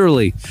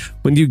 Literally,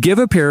 when you give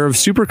a pair of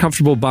super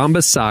comfortable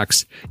Bombas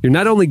socks, you're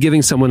not only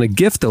giving someone a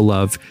gift they'll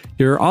love,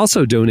 you're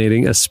also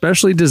donating a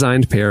specially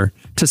designed pair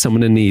to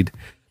someone in need.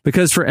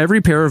 Because for every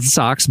pair of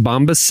socks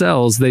Bombas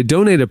sells, they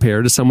donate a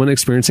pair to someone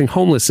experiencing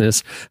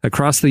homelessness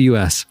across the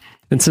U.S.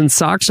 And since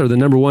socks are the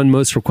 #1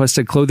 most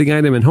requested clothing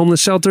item in homeless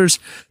shelters,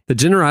 the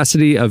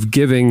generosity of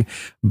giving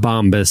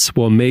Bombas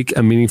will make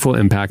a meaningful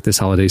impact this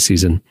holiday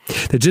season.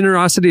 The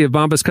generosity of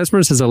Bombas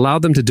customers has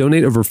allowed them to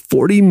donate over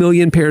 40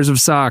 million pairs of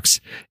socks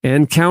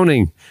and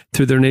counting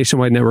through their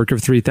nationwide network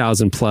of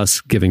 3,000 plus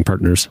giving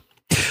partners.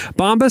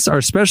 Bombas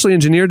are specially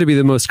engineered to be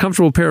the most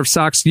comfortable pair of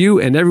socks you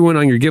and everyone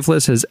on your gift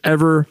list has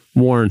ever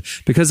worn.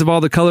 Because of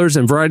all the colors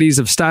and varieties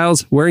of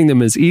styles, wearing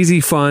them is easy,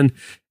 fun,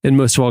 and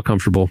most of all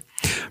comfortable.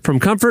 From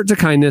comfort to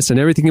kindness and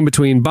everything in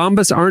between,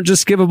 Bombas aren't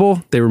just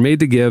giveable, they were made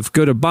to give.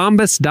 Go to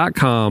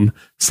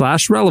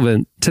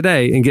bombas.com/relevant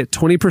today and get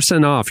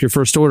 20% off your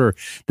first order.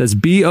 That's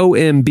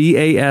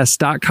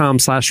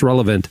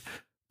BOMBAS.com/relevant.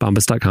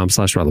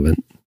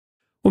 Bombas.com/relevant.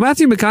 Well,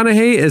 Matthew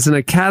McConaughey is an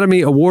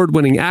Academy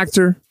Award-winning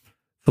actor,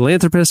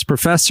 philanthropist,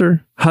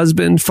 professor,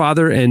 husband,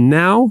 father, and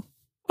now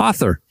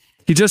author.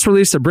 He just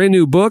released a brand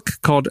new book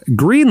called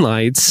Green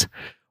Lights,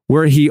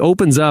 where he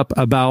opens up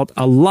about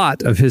a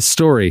lot of his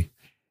story.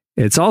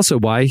 It's also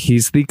why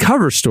he's the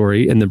cover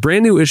story in the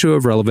brand new issue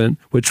of Relevant,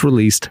 which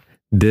released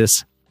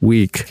this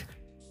week.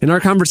 In our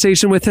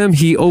conversation with him,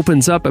 he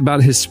opens up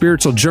about his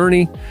spiritual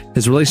journey,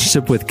 his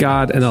relationship with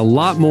God, and a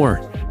lot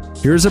more.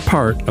 Here's a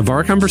part of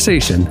our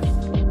conversation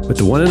with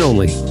the one and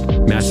only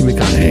Matthew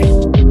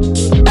McConaughey.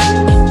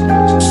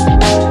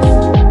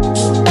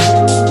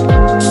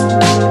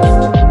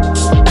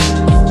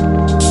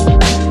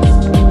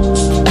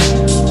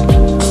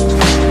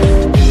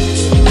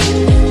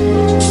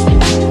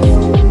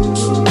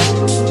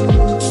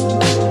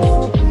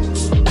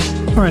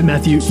 All right,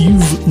 Matthew,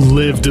 you've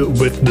lived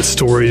with the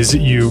stories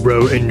you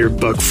wrote in your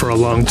book for a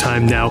long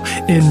time now.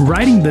 In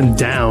writing them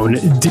down,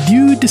 did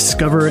you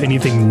discover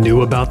anything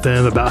new about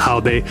them, about how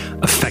they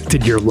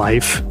affected your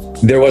life?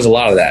 There was a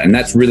lot of that, and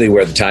that's really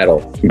where the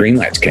title Green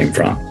Lights came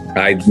from.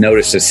 I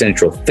noticed a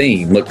central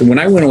theme. Look, when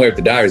I went away with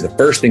the diaries, the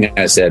first thing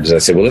I said,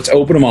 well, let's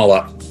open them all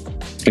up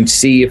and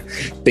see if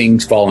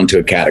things fall into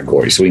a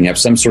category so we can have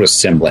some sort of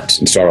semblance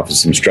and start off with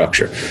some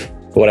structure.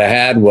 What I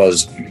had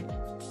was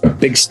a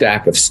big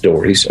stack of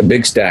stories, a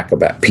big stack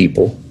about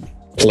people,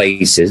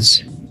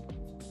 places,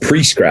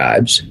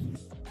 prescribes,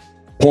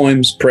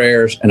 poems,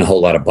 prayers, and a whole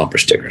lot of bumper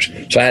stickers.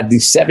 So I had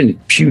these 7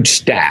 huge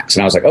stacks,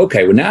 and I was like,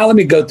 okay, well, now let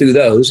me go through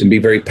those and be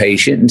very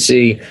patient and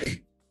see,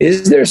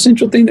 is there a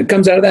central thing that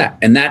comes out of that?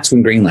 And that's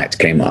when Green Lights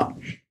came up.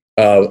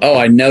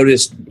 I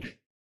noticed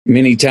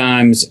many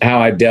times how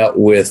I dealt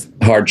with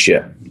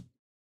hardship.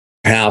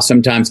 How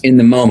sometimes in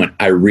the moment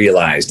I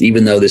realized,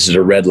 even though this is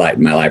a red light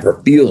in my life or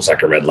feels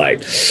like a red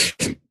light,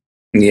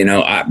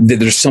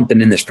 there's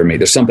something in this for me.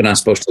 There's something I'm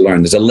supposed to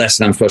learn. There's a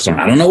lesson I'm supposed to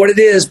learn. I don't know what it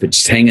is, but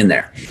just hang in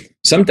there.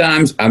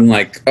 Sometimes I'm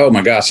like, oh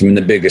my gosh, I'm in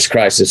the biggest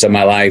crisis of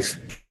my life.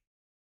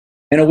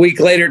 And a week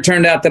later, it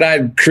turned out that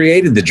I'd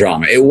created the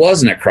drama. It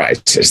wasn't a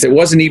crisis. It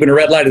wasn't even a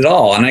red light at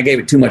all. And I gave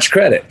it too much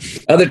credit.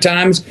 Other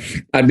times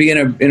I'd be in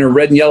a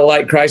red and yellow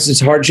light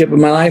crisis, hardship of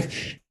my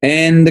life.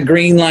 And the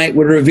green light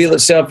would reveal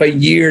itself a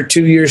year,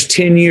 2 years,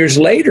 10 years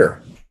later,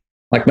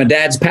 like my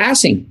dad's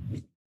passing.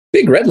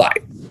 Big red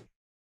light.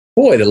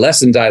 Boy, the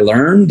lessons I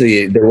learned,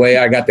 the way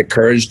I got the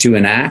courage to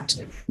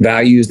enact,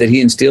 values that he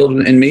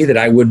instilled in me that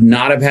I would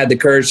not have had the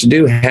courage to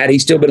do had he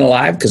still been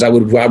alive, because I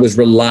was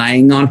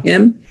relying on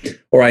him,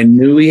 or I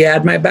knew he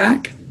had my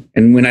back.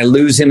 And when I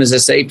lose him as a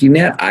safety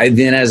net, I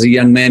then, as a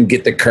young man,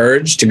 get the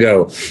courage to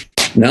go,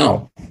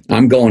 no,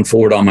 I'm going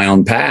forward on my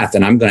own path,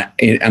 and I'm going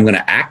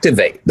to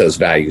activate those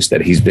values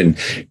that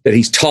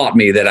he's taught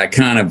me that I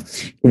kind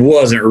of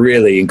wasn't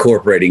really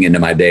incorporating into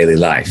my daily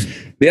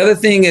life. The other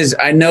thing is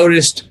I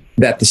noticed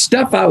that the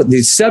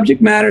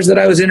subject matters that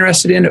I was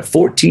interested in at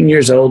 14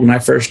 years old when I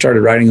first started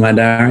writing my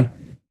diary,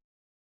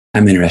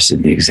 I'm interested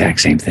in the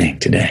exact same thing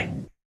today.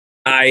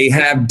 I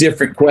have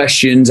different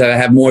questions. I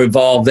have more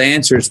evolved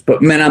answers,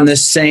 but man, I'm the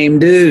same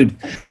dude.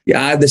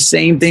 Yeah, I have the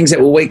same things that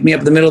will wake me up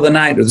in the middle of the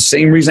night, or the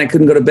same reason I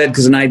couldn't go to bed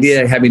because an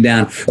idea had me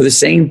down, or the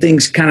same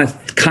things, kind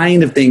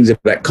of things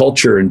about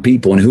culture and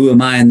people and who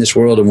am I in this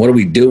world and what are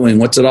we doing?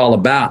 What's it all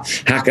about?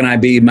 How can I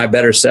be my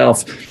better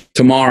self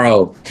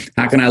tomorrow?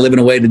 How can I live in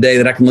a way today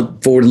that I can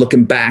look forward to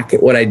looking back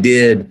at what I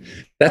did?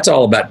 That's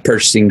all about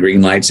purchasing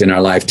green lights in our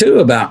life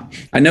too.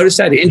 I noticed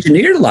I'd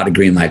engineered a lot of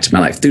green lights in my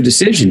life through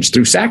decisions,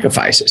 through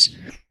sacrifices.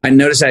 I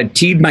noticed I'd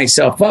teed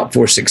myself up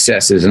for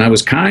successes, and I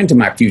was kind to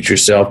my future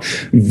self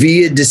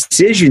via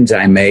decisions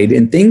I made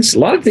and a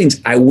lot of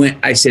things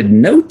I said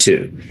no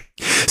to.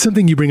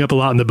 Something you bring up a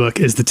lot in the book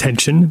is the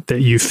tension that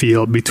you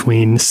feel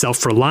between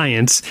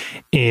self-reliance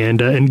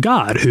and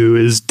God, who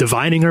is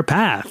divining our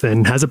path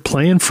and has a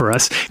plan for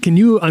us. Can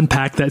you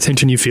unpack that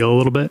tension you feel a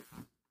little bit?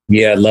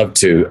 Yeah, I'd love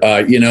to.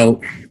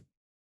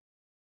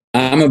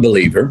 I'm a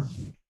believer.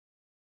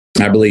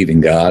 I believe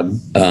in God.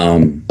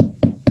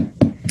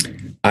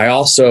 I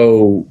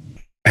also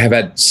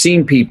have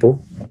seen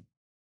people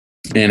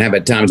and have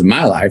had times in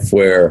my life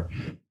where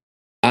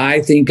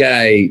I think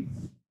I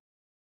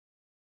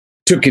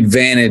took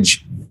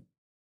advantage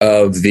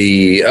of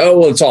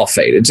it's all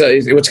fate.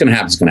 What's going to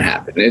happen is going to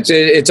happen.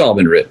 It's all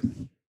been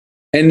written.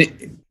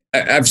 And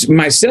I've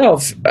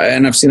myself,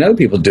 and I've seen other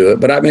people do it,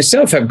 but I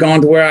myself have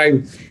gone to where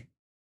I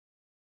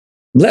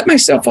let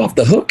myself off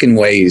the hook in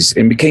ways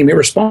and became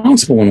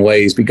irresponsible in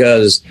ways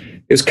because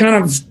it was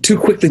kind of too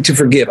quickly to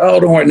forgive. Oh,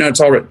 don't worry. No, it's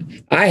all right.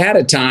 I had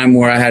a time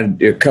where I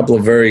had a couple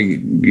of very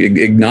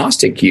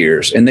agnostic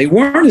years, and they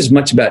weren't as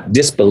much about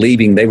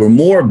disbelieving. They were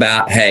more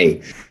about,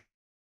 hey,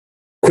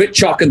 quit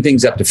chalking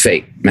things up to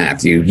fate,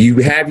 Matthew. You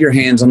have your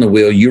hands on the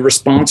wheel. You're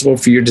responsible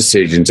for your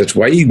decisions. That's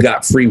why you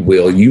got free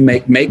will. You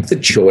make the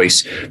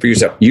choice for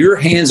yourself. Your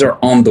hands are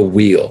on the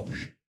wheel.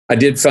 I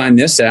did find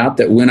this out,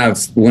 that when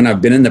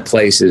I've been in the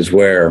places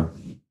where,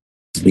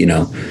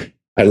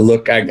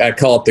 I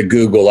call it the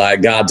Google eye,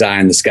 God's eye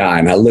in the sky,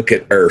 and I look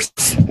at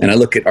Earth and I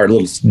look at our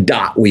little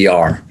dot we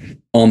are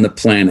on the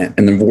planet,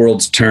 and the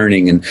world's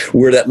turning, and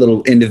we're that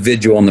little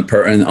individual on the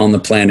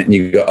planet, and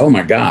you go, oh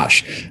my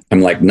gosh, I'm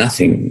like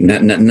nothing,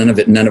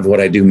 none of what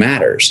I do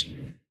matters.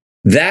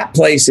 That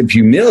place of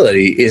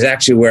humility is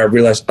actually where I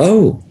realized,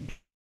 oh,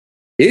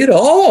 it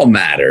all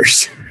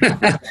matters.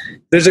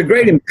 There's a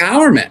great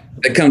empowerment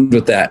that comes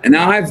with that. And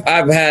now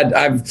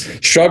I've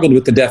struggled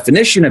with the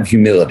definition of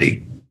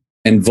humility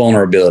and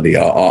vulnerability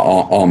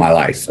all my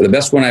life. The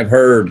best one I've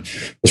heard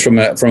was from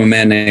a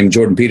man named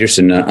Jordan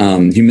Peterson.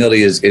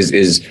 Humility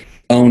is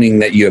owning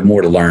that you have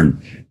more to learn.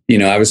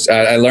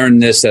 I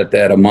learned this at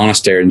a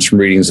monastery in some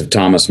readings of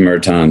Thomas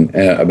Merton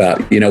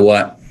about,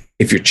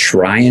 if you're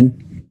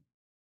trying,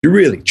 you're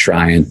really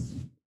trying.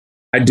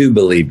 I do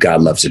believe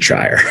God loves a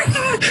trier.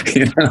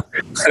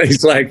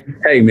 He's like,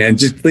 hey man,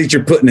 just at least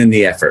you're putting in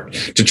the effort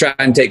to try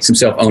and take some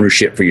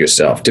self-ownership for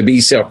yourself, to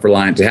be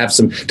self-reliant,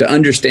 to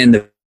understand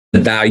the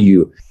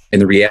value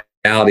and the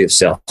reality of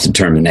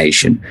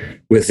self-determination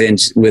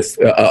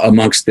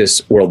amongst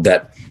this world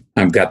that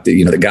I've got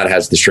that God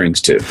has the strings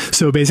to.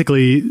 So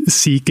basically,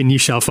 seek and ye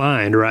shall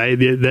find, right?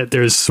 That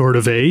there's sort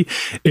of a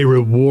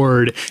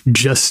reward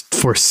just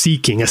for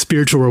seeking, a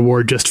spiritual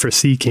reward just for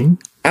seeking.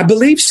 I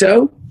believe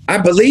so.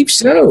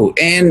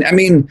 And I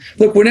mean,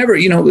 look, whenever,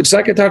 it's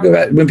like I talk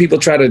about when people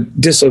try to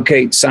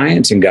dislocate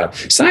science and God.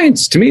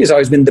 Science to me has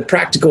always been the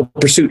practical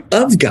pursuit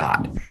of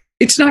God.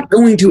 It's not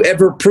going to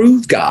ever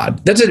prove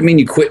God. That doesn't mean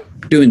you quit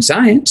doing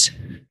science.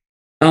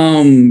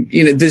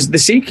 The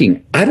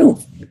seeking,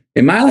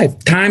 in my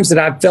life, times that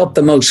I've felt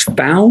the most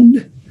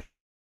found,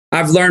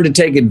 I've learned to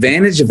take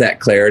advantage of that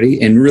clarity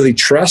and really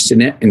trust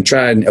in it and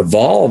try and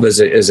evolve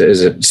as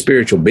a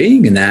spiritual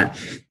being in that.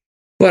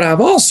 But I've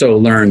also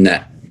learned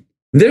that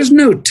there's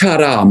no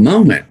ta-da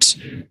moments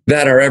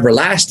that are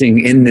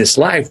everlasting in this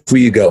life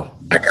where you go,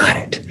 I got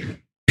it.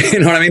 You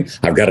know what I mean?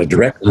 I've got a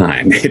direct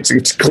line.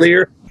 It's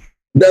clear.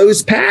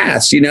 Those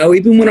paths,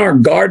 even when our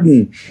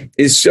garden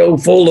is so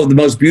full of the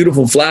most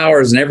beautiful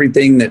flowers and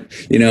everything that,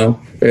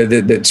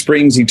 that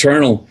springs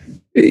eternal,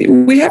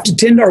 we have to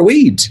tend our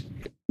weeds.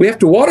 We have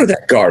to water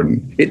that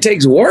garden. It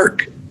takes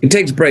work. It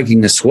takes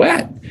breaking a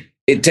sweat.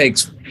 It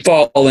takes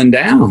falling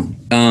down.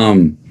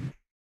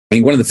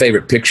 One of the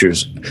favorite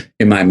pictures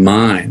in my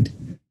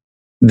mind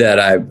that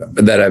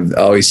I've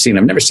always seen,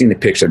 I've never seen the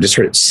picture, I've just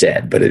heard it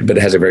said, but it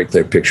has a very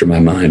clear picture in my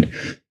mind.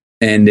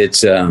 And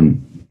it's,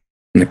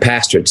 the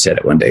pastor had said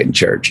it one day in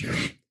church,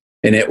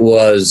 and it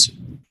was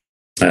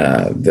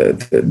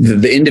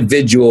the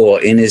individual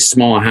in his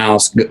small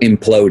house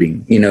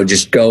imploding,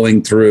 just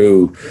going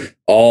through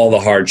all the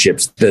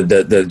hardships,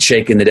 the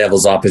shaking the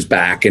devil's off his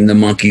back and the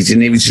monkeys,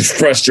 and he was just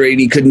frustrated.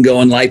 He couldn't go,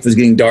 and life was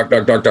getting dark.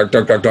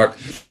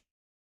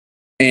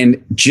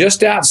 And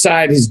just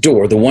outside his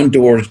door, the one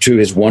door to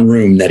his one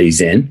room that he's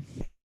in,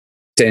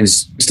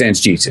 stands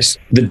Jesus.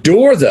 The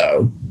door,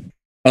 though,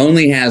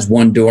 only has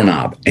one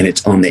doorknob, and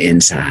it's on the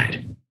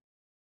inside.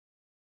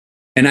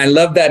 And I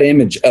love that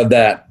image of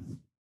that.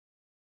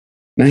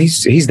 Now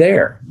he's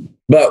there,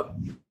 but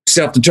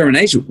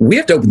self-determination, we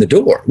have to open the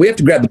door. We have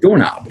to grab the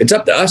doorknob. It's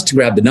up to us to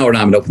grab the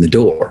doorknob and open the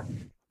door.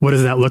 What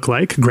does that look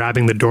like?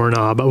 Grabbing the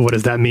doorknob. What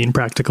does that mean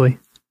practically?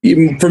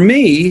 For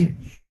me,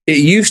 it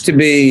used to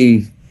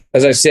be,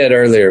 as I said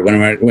earlier,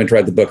 when I went to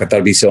write the book, I thought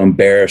I'd be so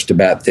embarrassed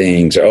about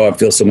things, or I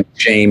feel so much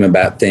shame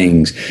about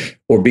things,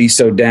 or be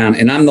so down.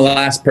 And I'm the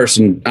last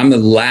person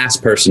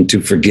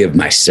to forgive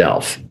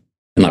myself.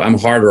 And I'm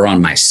harder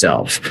on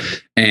myself.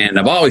 And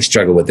I've always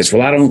struggled with this.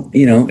 Well, I don't,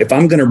 if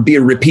I'm going to be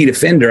a repeat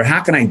offender,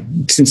 how can I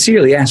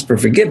sincerely ask for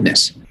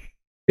forgiveness?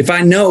 If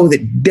I know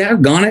that,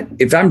 daggone it,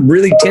 if I'm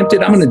really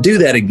tempted, I'm going to do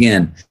that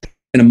again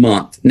in a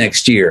month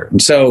next year.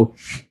 And so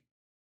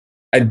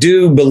I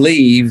do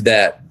believe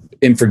that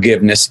in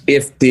forgiveness,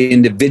 if the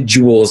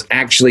individual is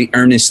actually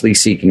earnestly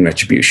seeking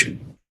retribution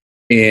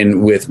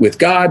with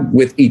God,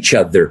 with each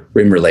other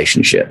in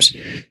relationships.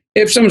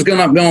 If someone's going,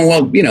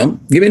 well,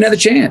 give me another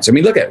chance. I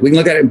mean, we can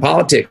look at it in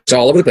politics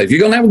all over the place. If you're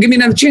going, well, give me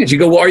another chance. You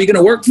go, well, are you going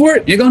to work for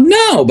it? And you go,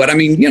 no, but I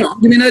mean, give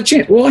me another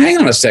chance. Well, hang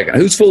on a second.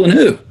 Who's fooling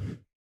who?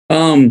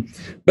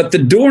 But the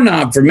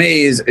doorknob for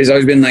me is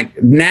always been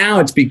like, now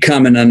it's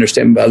become a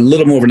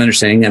little more of an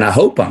understanding. And I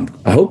hope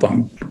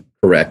I'm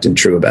correct and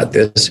true about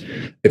this.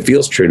 It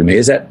feels true to me,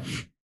 is that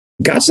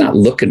God's not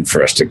looking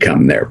for us to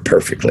come there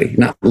perfectly,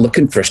 not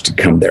looking for us to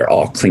come there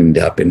all cleaned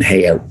up and,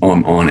 hey,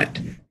 I'm on it.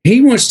 He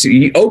wants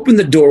to open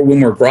the door when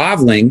we're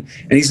groveling,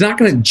 and he's not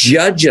going to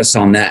judge us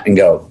on that and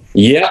go,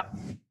 yeah.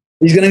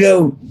 He's going to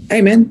go,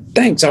 hey, man,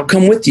 thanks. I'll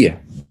come with you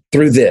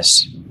through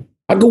this.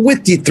 I'll go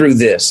with you through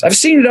this. I've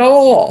seen it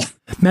all.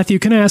 Matthew,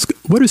 can I ask,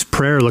 what does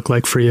prayer look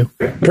like for you?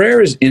 Prayer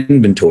is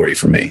inventory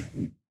for me.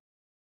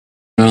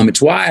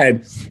 It's why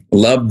I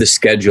love the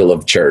schedule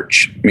of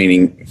church,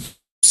 meaning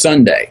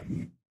Sunday.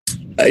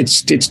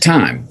 It's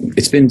time.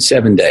 It's been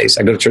 7 days.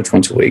 I go to church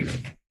once a week.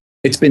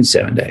 It's been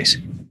 7 days.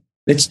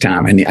 It's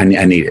time. I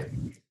need it.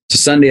 So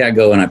Sunday I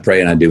go and I pray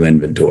and I do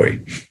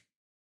inventory.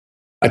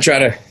 I try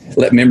to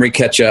let memory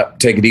catch up,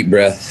 take a deep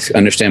breath,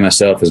 understand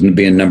myself as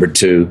being number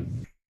 2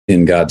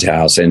 in God's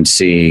house, and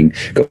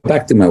go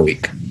back through my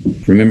week.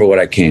 Remember what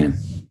I can.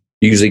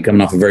 Usually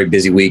coming off a very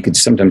busy week,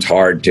 it's sometimes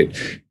hard to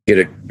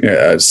get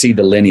see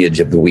the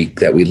lineage of the week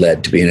that we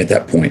led to being at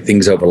that point.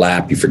 Things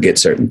overlap. You forget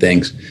certain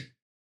things.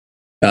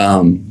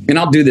 And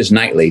I'll do this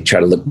nightly, try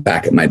to look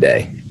back at my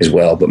day as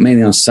well. But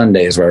mainly on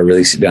Sunday is where I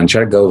really sit down and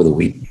try to go over the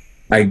week.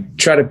 I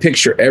try to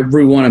picture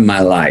every one of my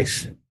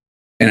life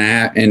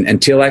and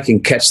until I can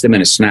catch them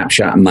in a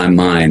snapshot in my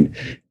mind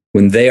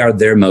when they are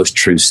their most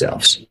true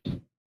selves.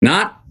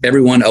 Not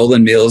everyone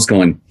Olin Mills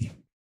going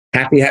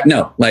happy.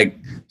 No, like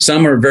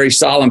some are very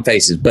solemn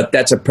faces, but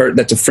that's a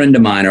friend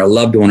of mine or a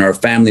loved one or a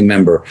family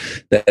member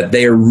that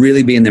they are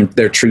really being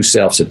their true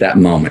selves at that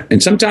moment.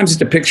 And sometimes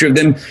it's a picture of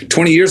them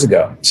 20 years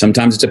ago.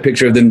 Sometimes it's a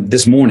picture of them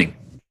this morning,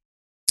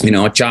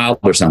 a child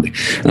or something.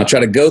 And I'll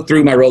try to go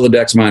through my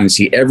Rolodex mind and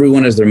see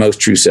everyone as their most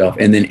true self,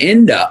 and then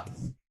end up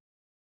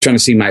trying to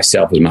see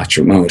myself as my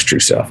most true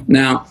self.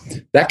 Now,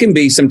 that can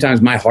be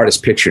sometimes my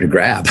hardest picture to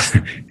grab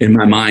in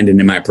my mind and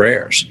in my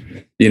prayers.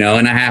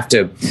 And I have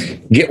to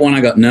get one.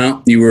 I go,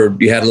 no, you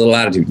had a little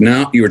attitude.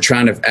 No, you were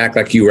trying to act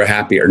like you were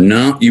happy, or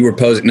no, you were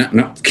posing.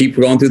 No, keep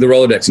going through the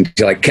Rolodex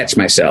until I catch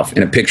myself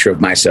in a picture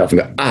of myself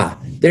and go,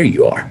 there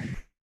you are.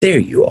 There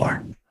you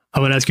are.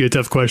 I want to ask you a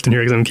tough question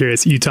here because I'm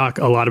curious. You talk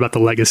a lot about the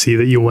legacy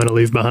that you want to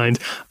leave behind.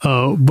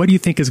 What do you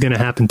think is going to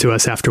happen to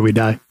us after we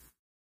die?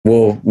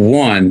 Well,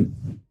 one,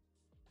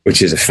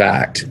 which is a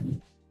fact,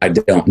 I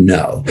don't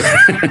know.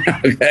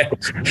 Okay.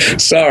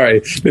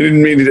 Sorry. I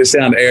didn't mean to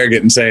sound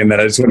arrogant in saying that.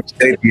 I just want to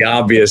state the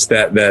obvious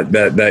that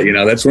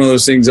that's one of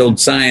those things old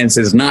science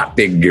has not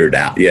figured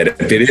out yet,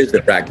 if it is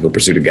the practical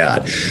pursuit of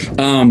God.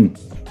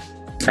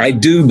 I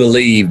do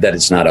believe that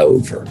it's not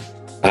over.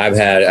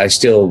 I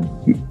still,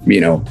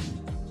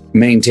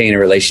 maintain a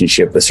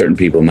relationship with certain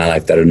people in my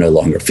life that are no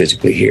longer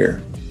physically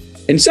here.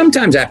 And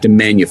sometimes I have to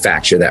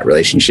manufacture that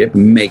relationship,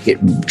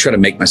 try to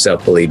make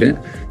myself believe in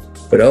it.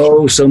 But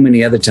so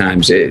many other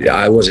times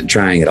I wasn't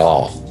trying at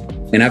all.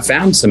 And I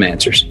found some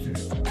answers.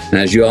 And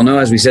as you all know,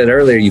 as we said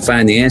earlier, you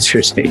find the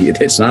answers.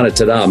 It's not a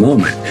ta-da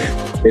moment.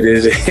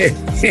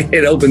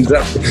 It opens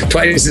up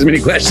twice as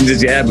many questions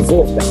as you had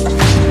before.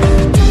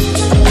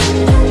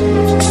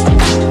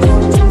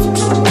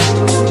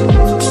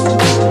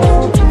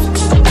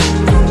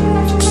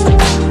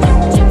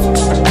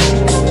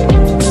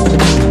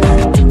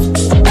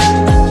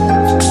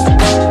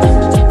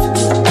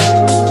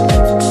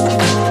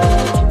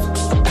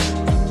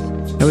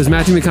 That was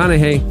Matthew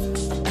McConaughey.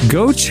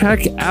 Go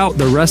check out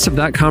the rest of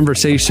that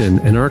conversation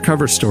and our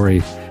cover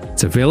story.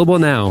 It's available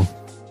now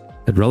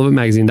at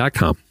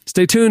relevantmagazine.com.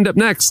 Stay tuned. Up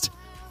next,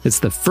 it's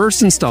the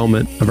first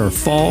installment of our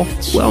fall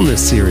wellness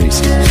series.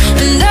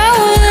 And I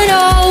would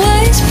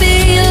always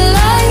be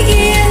light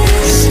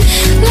years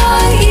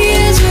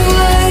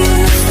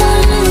away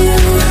from you.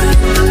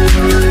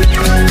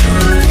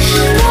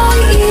 Light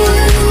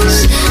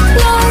years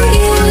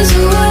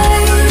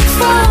away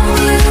from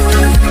you.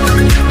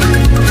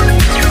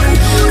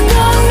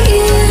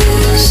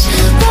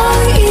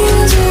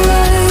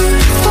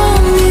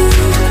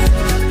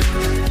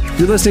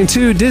 You're listening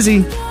to Dizzy.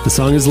 The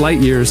song is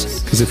Light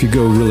Years, because if you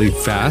go really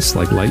fast,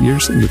 like light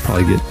years, you'll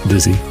probably get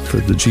dizzy for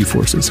the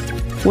G-forces.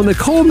 Well,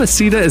 Nicole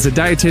Maceda is a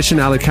dietitian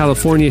out of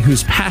California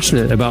who's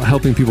passionate about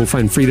helping people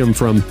find freedom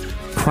from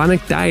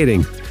chronic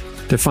dieting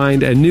to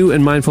find a new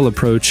and mindful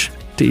approach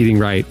to eating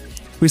right.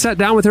 We sat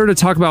down with her to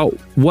talk about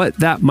what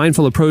that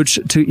mindful approach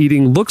to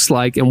eating looks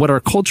like and what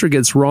our culture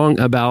gets wrong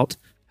about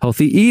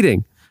healthy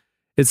eating.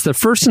 It's the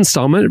first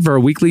installment of our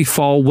weekly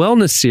fall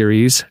wellness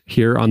series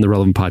here on the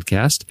Relevant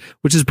Podcast,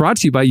 which is brought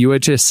to you by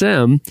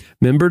UHSM,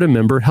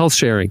 member-to-member health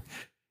sharing.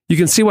 You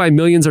can see why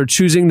millions are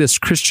choosing this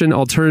Christian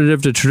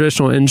alternative to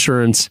traditional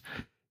insurance.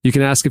 You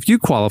can ask if you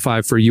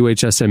qualify for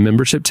UHSM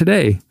membership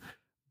today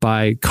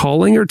by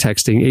calling or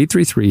texting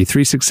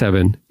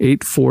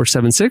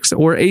 833-367-8476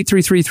 or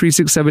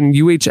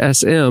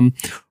 833-367-UHSM,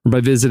 or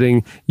by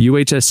visiting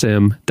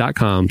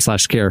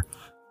uhsm.com/care.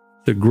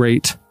 The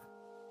great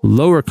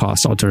lower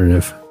cost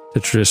alternative to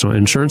traditional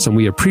insurance, and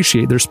we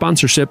appreciate their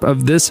sponsorship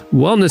of this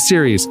wellness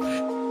series.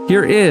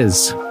 Here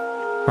is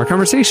our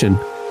conversation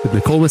with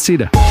Nicole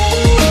Maceda.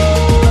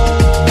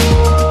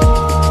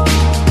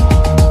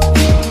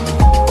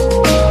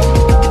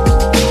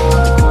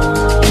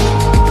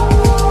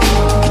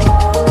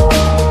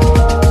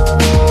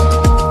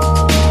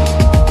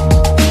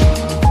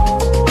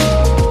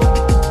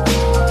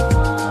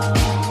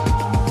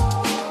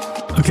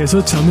 Okay,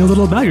 so tell me a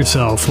little about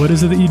yourself. What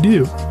is it that you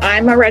do?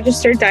 I'm a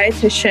registered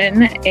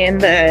dietitian in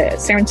the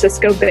San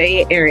Francisco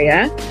Bay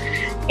Area,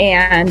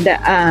 and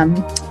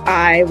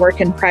I work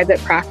in private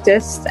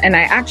practice, and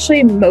I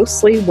actually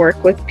mostly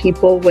work with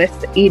people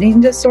with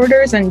eating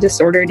disorders and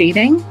disordered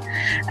eating.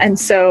 And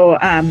so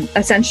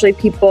essentially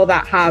people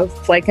that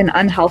have like an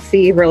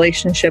unhealthy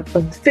relationship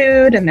with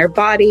food and their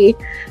body.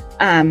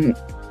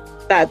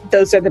 that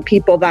those are the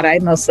people that I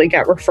mostly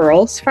get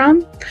referrals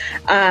from.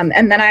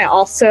 And then I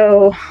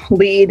also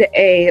lead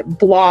a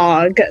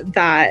blog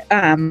that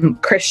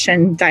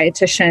Christian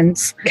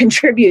dietitians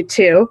contribute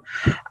to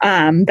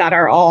that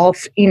are all,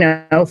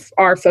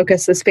 our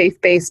focus is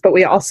faith-based, but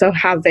we also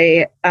have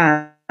a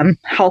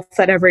health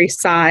at every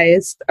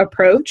size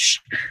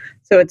approach.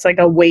 So it's like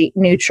a weight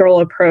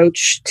neutral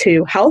approach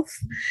to health.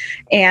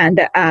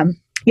 And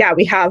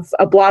we have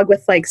a blog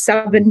with like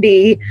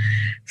 70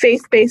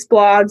 faith-based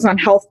blogs on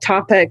health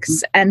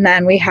topics. And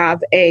then we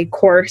have a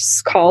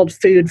course called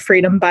Food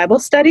Freedom Bible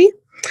Study.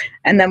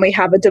 And then we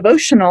have a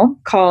devotional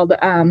called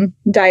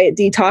Diet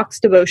Detox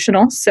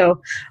Devotional.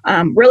 So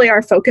really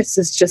our focus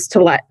is just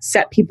to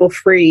set people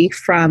free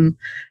from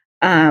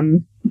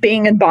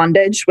being in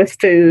bondage with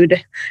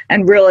food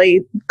and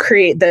really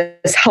create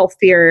this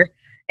healthier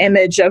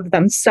image of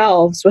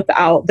themselves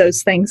without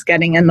those things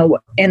getting in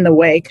the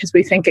way, because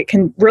we think it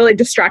can really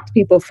distract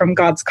people from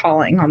God's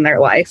calling on their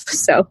life.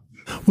 So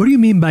what do you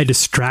mean by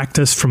distract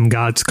us from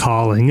God's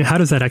calling? How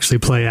does that actually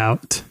play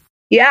out?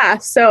 Yeah.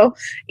 So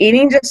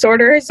eating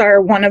disorders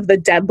are one of the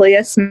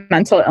deadliest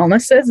mental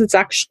illnesses. It's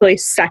actually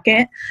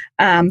second.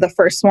 The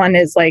first one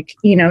is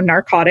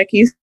narcotic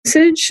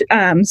usage.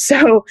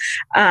 So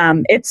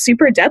it's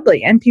super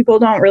deadly, and people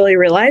don't really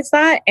realize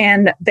that.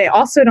 And they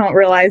also don't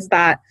realize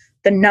that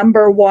the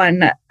number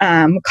one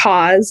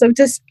cause of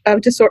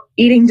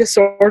eating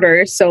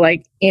disorders. So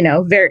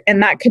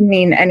and that could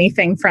mean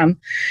anything from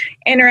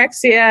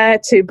anorexia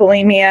to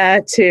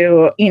bulimia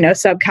to,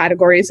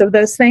 subcategories of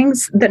those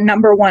things. The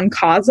number one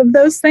cause of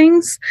those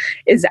things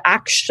is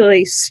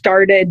actually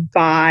started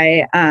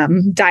by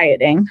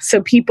dieting.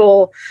 So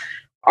people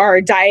are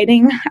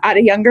dieting at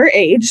a younger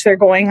age. They're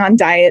going on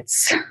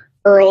diets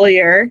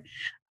earlier.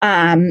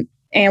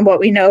 And what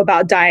we know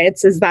about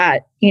diets is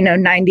that,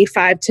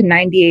 95 to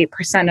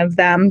 98% of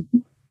them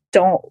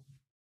don't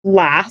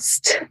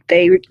last.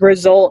 They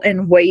result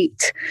in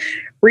weight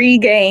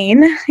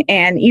regain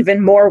and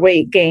even more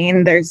weight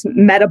gain. There's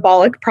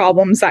metabolic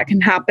problems that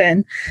can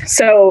happen.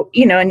 So,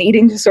 an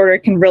eating disorder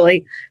can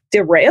really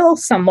derail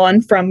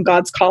someone from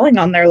God's calling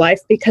on their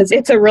life, because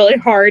it's a really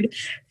hard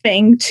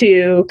thing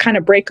to kind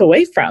of break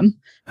away from.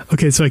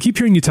 Okay, so I keep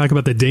hearing you talk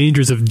about the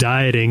dangers of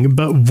dieting,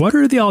 but what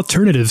are the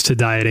alternatives to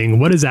dieting?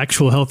 What does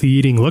actual healthy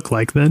eating look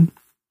like then?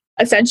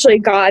 Essentially,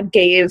 God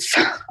gave,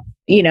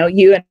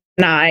 you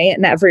and I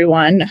and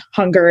everyone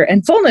hunger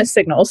and fullness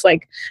signals.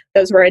 Like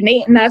those were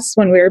innate in us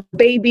when we were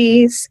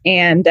babies.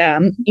 And,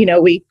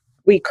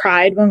 we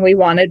cried when we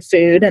wanted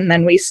food, and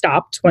then we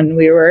stopped when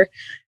we were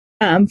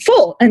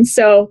full. And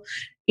so,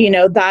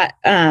 that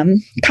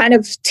kind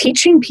of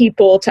teaching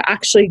people to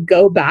actually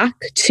go back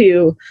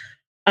to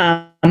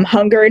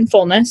hunger and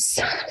fullness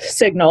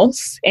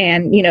signals,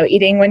 and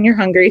eating when you're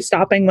hungry,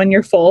 stopping when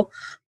you're full,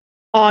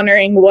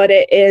 honoring what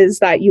it is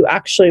that you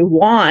actually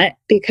want,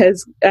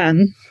 because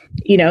God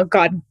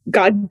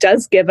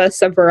does give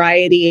us a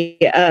variety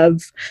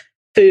of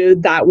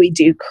food that we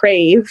do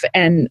crave,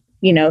 and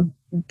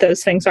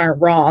those things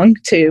aren't wrong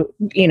to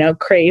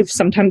crave.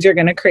 Sometimes you're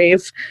going to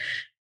crave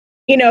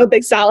a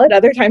big salad,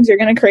 other times you're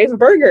going to crave a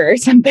burger or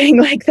something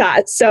like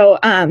that. So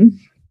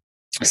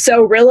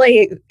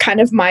really kind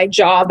of my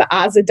job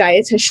as a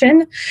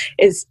dietitian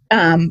is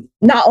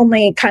not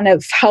only kind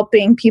of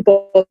helping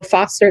people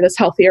foster this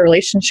healthier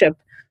relationship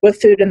with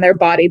food in their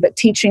body, but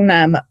teaching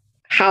them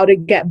how to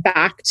get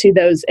back to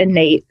those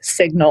innate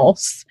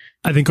signals.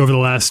 I think over the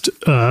last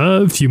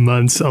few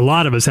months, a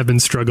lot of us have been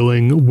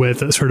struggling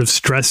with a sort of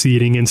stress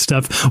eating and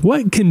stuff.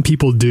 What can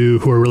people do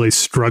who are really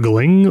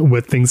struggling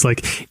with things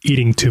like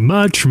eating too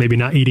much, or maybe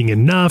not eating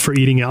enough, or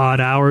eating at odd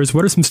hours?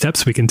 What are some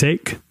steps we can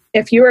take?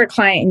 If you were a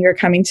client and you're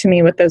coming to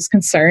me with those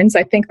concerns,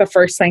 I think the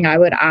first thing I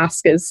would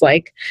ask is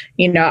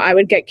I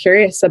would get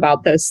curious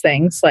about those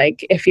things.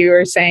 Like if you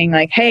were saying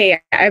hey,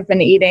 I've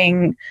been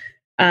eating,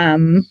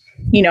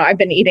 I've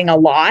been eating a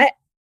lot,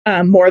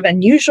 more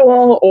than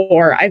usual,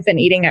 or I've been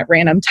eating at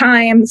random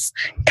times.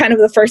 Kind of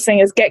the first thing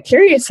is get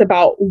curious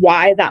about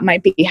why that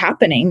might be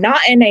happening, not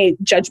in a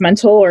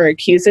judgmental or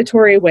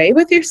accusatory way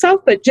with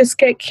yourself, but just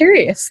get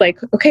curious.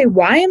 Okay,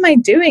 why am I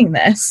doing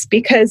this?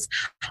 Because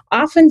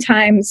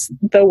oftentimes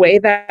the way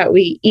that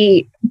we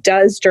eat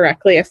does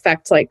directly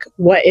affect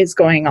what is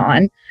going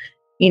on,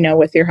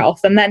 with your health,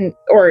 and then,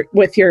 or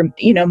with your,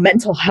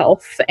 mental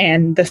health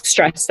and the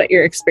stress that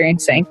you're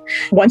experiencing.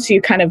 Once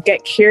you kind of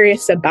get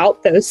curious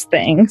about those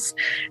things,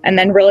 and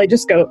then really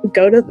just go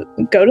to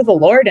the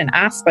Lord and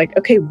ask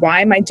okay,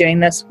 why am I doing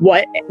this?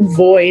 What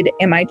void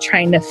am I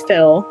trying to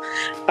fill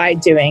by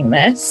doing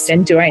this?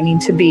 And do I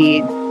need to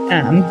be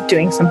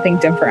doing something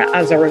different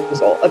as a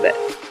result of it?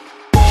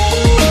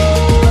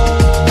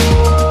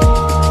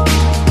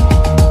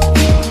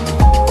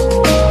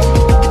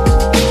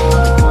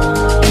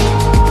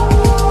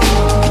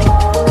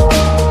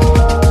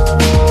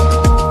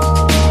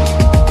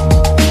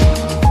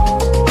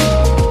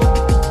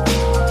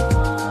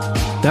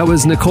 That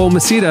was Nicole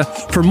Masita.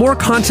 For more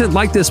content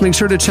like this, make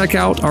sure to check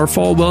out our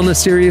Fall Wellness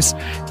Series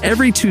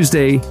every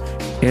Tuesday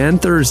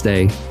and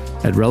Thursday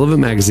at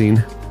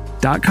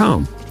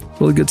relevantmagazine.com.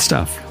 Really good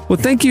stuff. Well,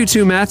 thank you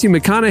to Matthew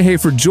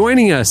McConaughey for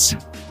joining us.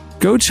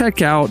 Go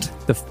check out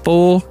the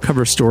full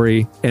cover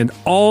story and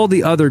all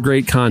the other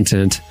great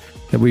content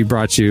that we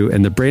brought you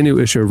and the brand new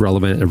issue of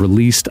Relevant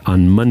released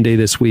on Monday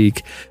this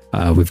week.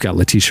 We've got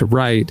Letitia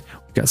Wright.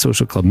 We've got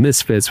Social Club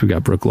Misfits. We've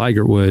got Brooke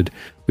Ligertwood.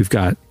 We've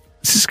got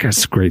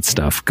great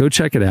stuff. Go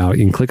check it out.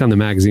 You can click on the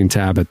magazine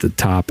tab at the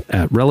top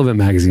at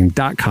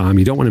relevantmagazine.com.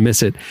 You don't want to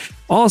miss it.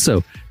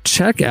 Also,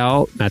 check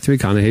out Matthew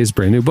McConaughey's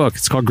brand new book.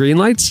 It's called Green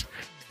Lights,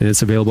 and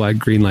it's available at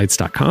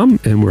greenlights.com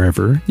and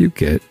wherever you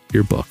get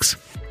your books.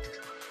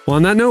 Well,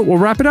 on that note, we'll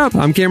wrap it up.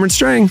 I'm Cameron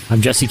Strang.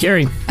 I'm Jesse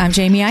Carey. I'm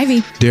Jamie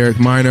Ivey. Derek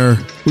Minor.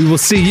 We will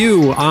see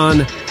you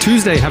on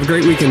Tuesday. Have a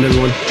great weekend,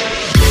 everyone.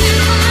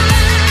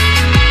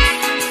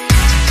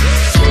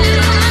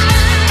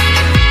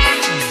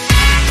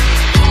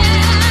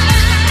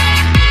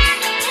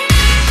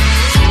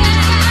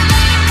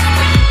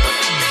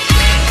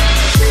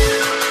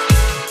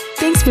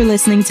 Thanks for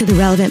listening to the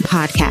Relevant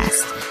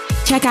Podcast.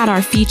 Check out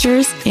our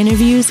features,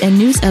 interviews, and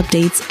news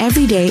updates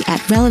every day at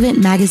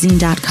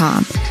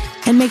relevantmagazine.com.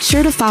 And make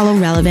sure to follow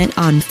Relevant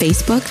on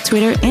Facebook,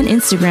 Twitter, and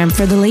Instagram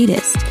for the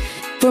latest.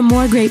 For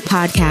more great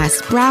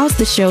podcasts, browse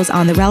the shows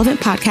on the Relevant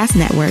Podcast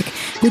Network,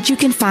 which you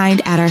can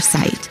find at our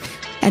site.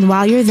 And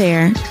while you're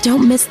there,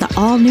 don't miss the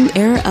all-new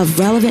era of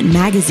Relevant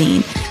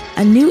Magazine.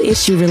 A new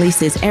issue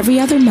releases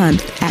every other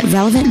month at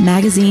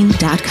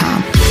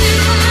relevantmagazine.com.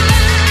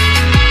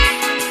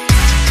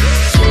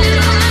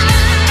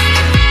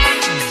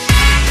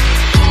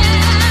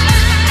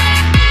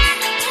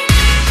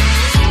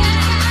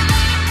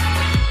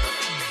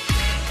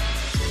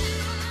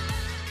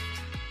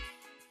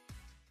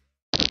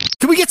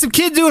 Can we get some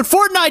kids doing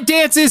Fortnite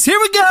dances? Here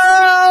we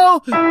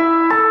go!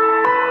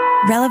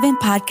 Relevant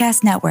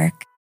Podcast Network.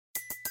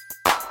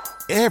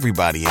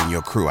 Everybody in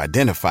your crew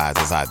identifies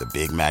as either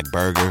Big Mac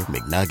Burger,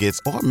 McNuggets,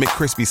 or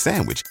McCrispy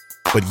Sandwich.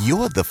 But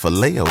you're the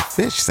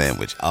Filet-O-Fish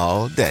Sandwich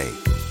all day.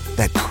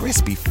 That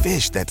crispy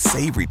fish, that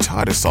savory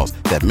tartar sauce,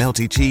 that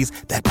melty cheese,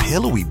 that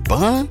pillowy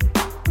bun.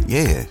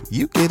 Yeah,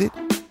 you get it.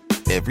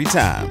 Every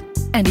time.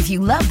 And if you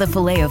love the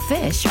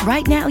Filet-O-Fish,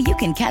 right now you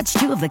can catch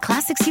two of the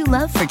classics you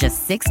love for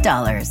just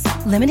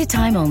 $6. Limited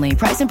time only.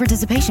 Price and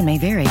participation may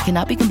vary.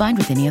 Cannot be combined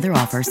with any other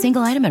offer.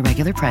 Single item at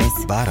regular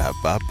price.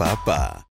 Ba-da-ba-ba-ba.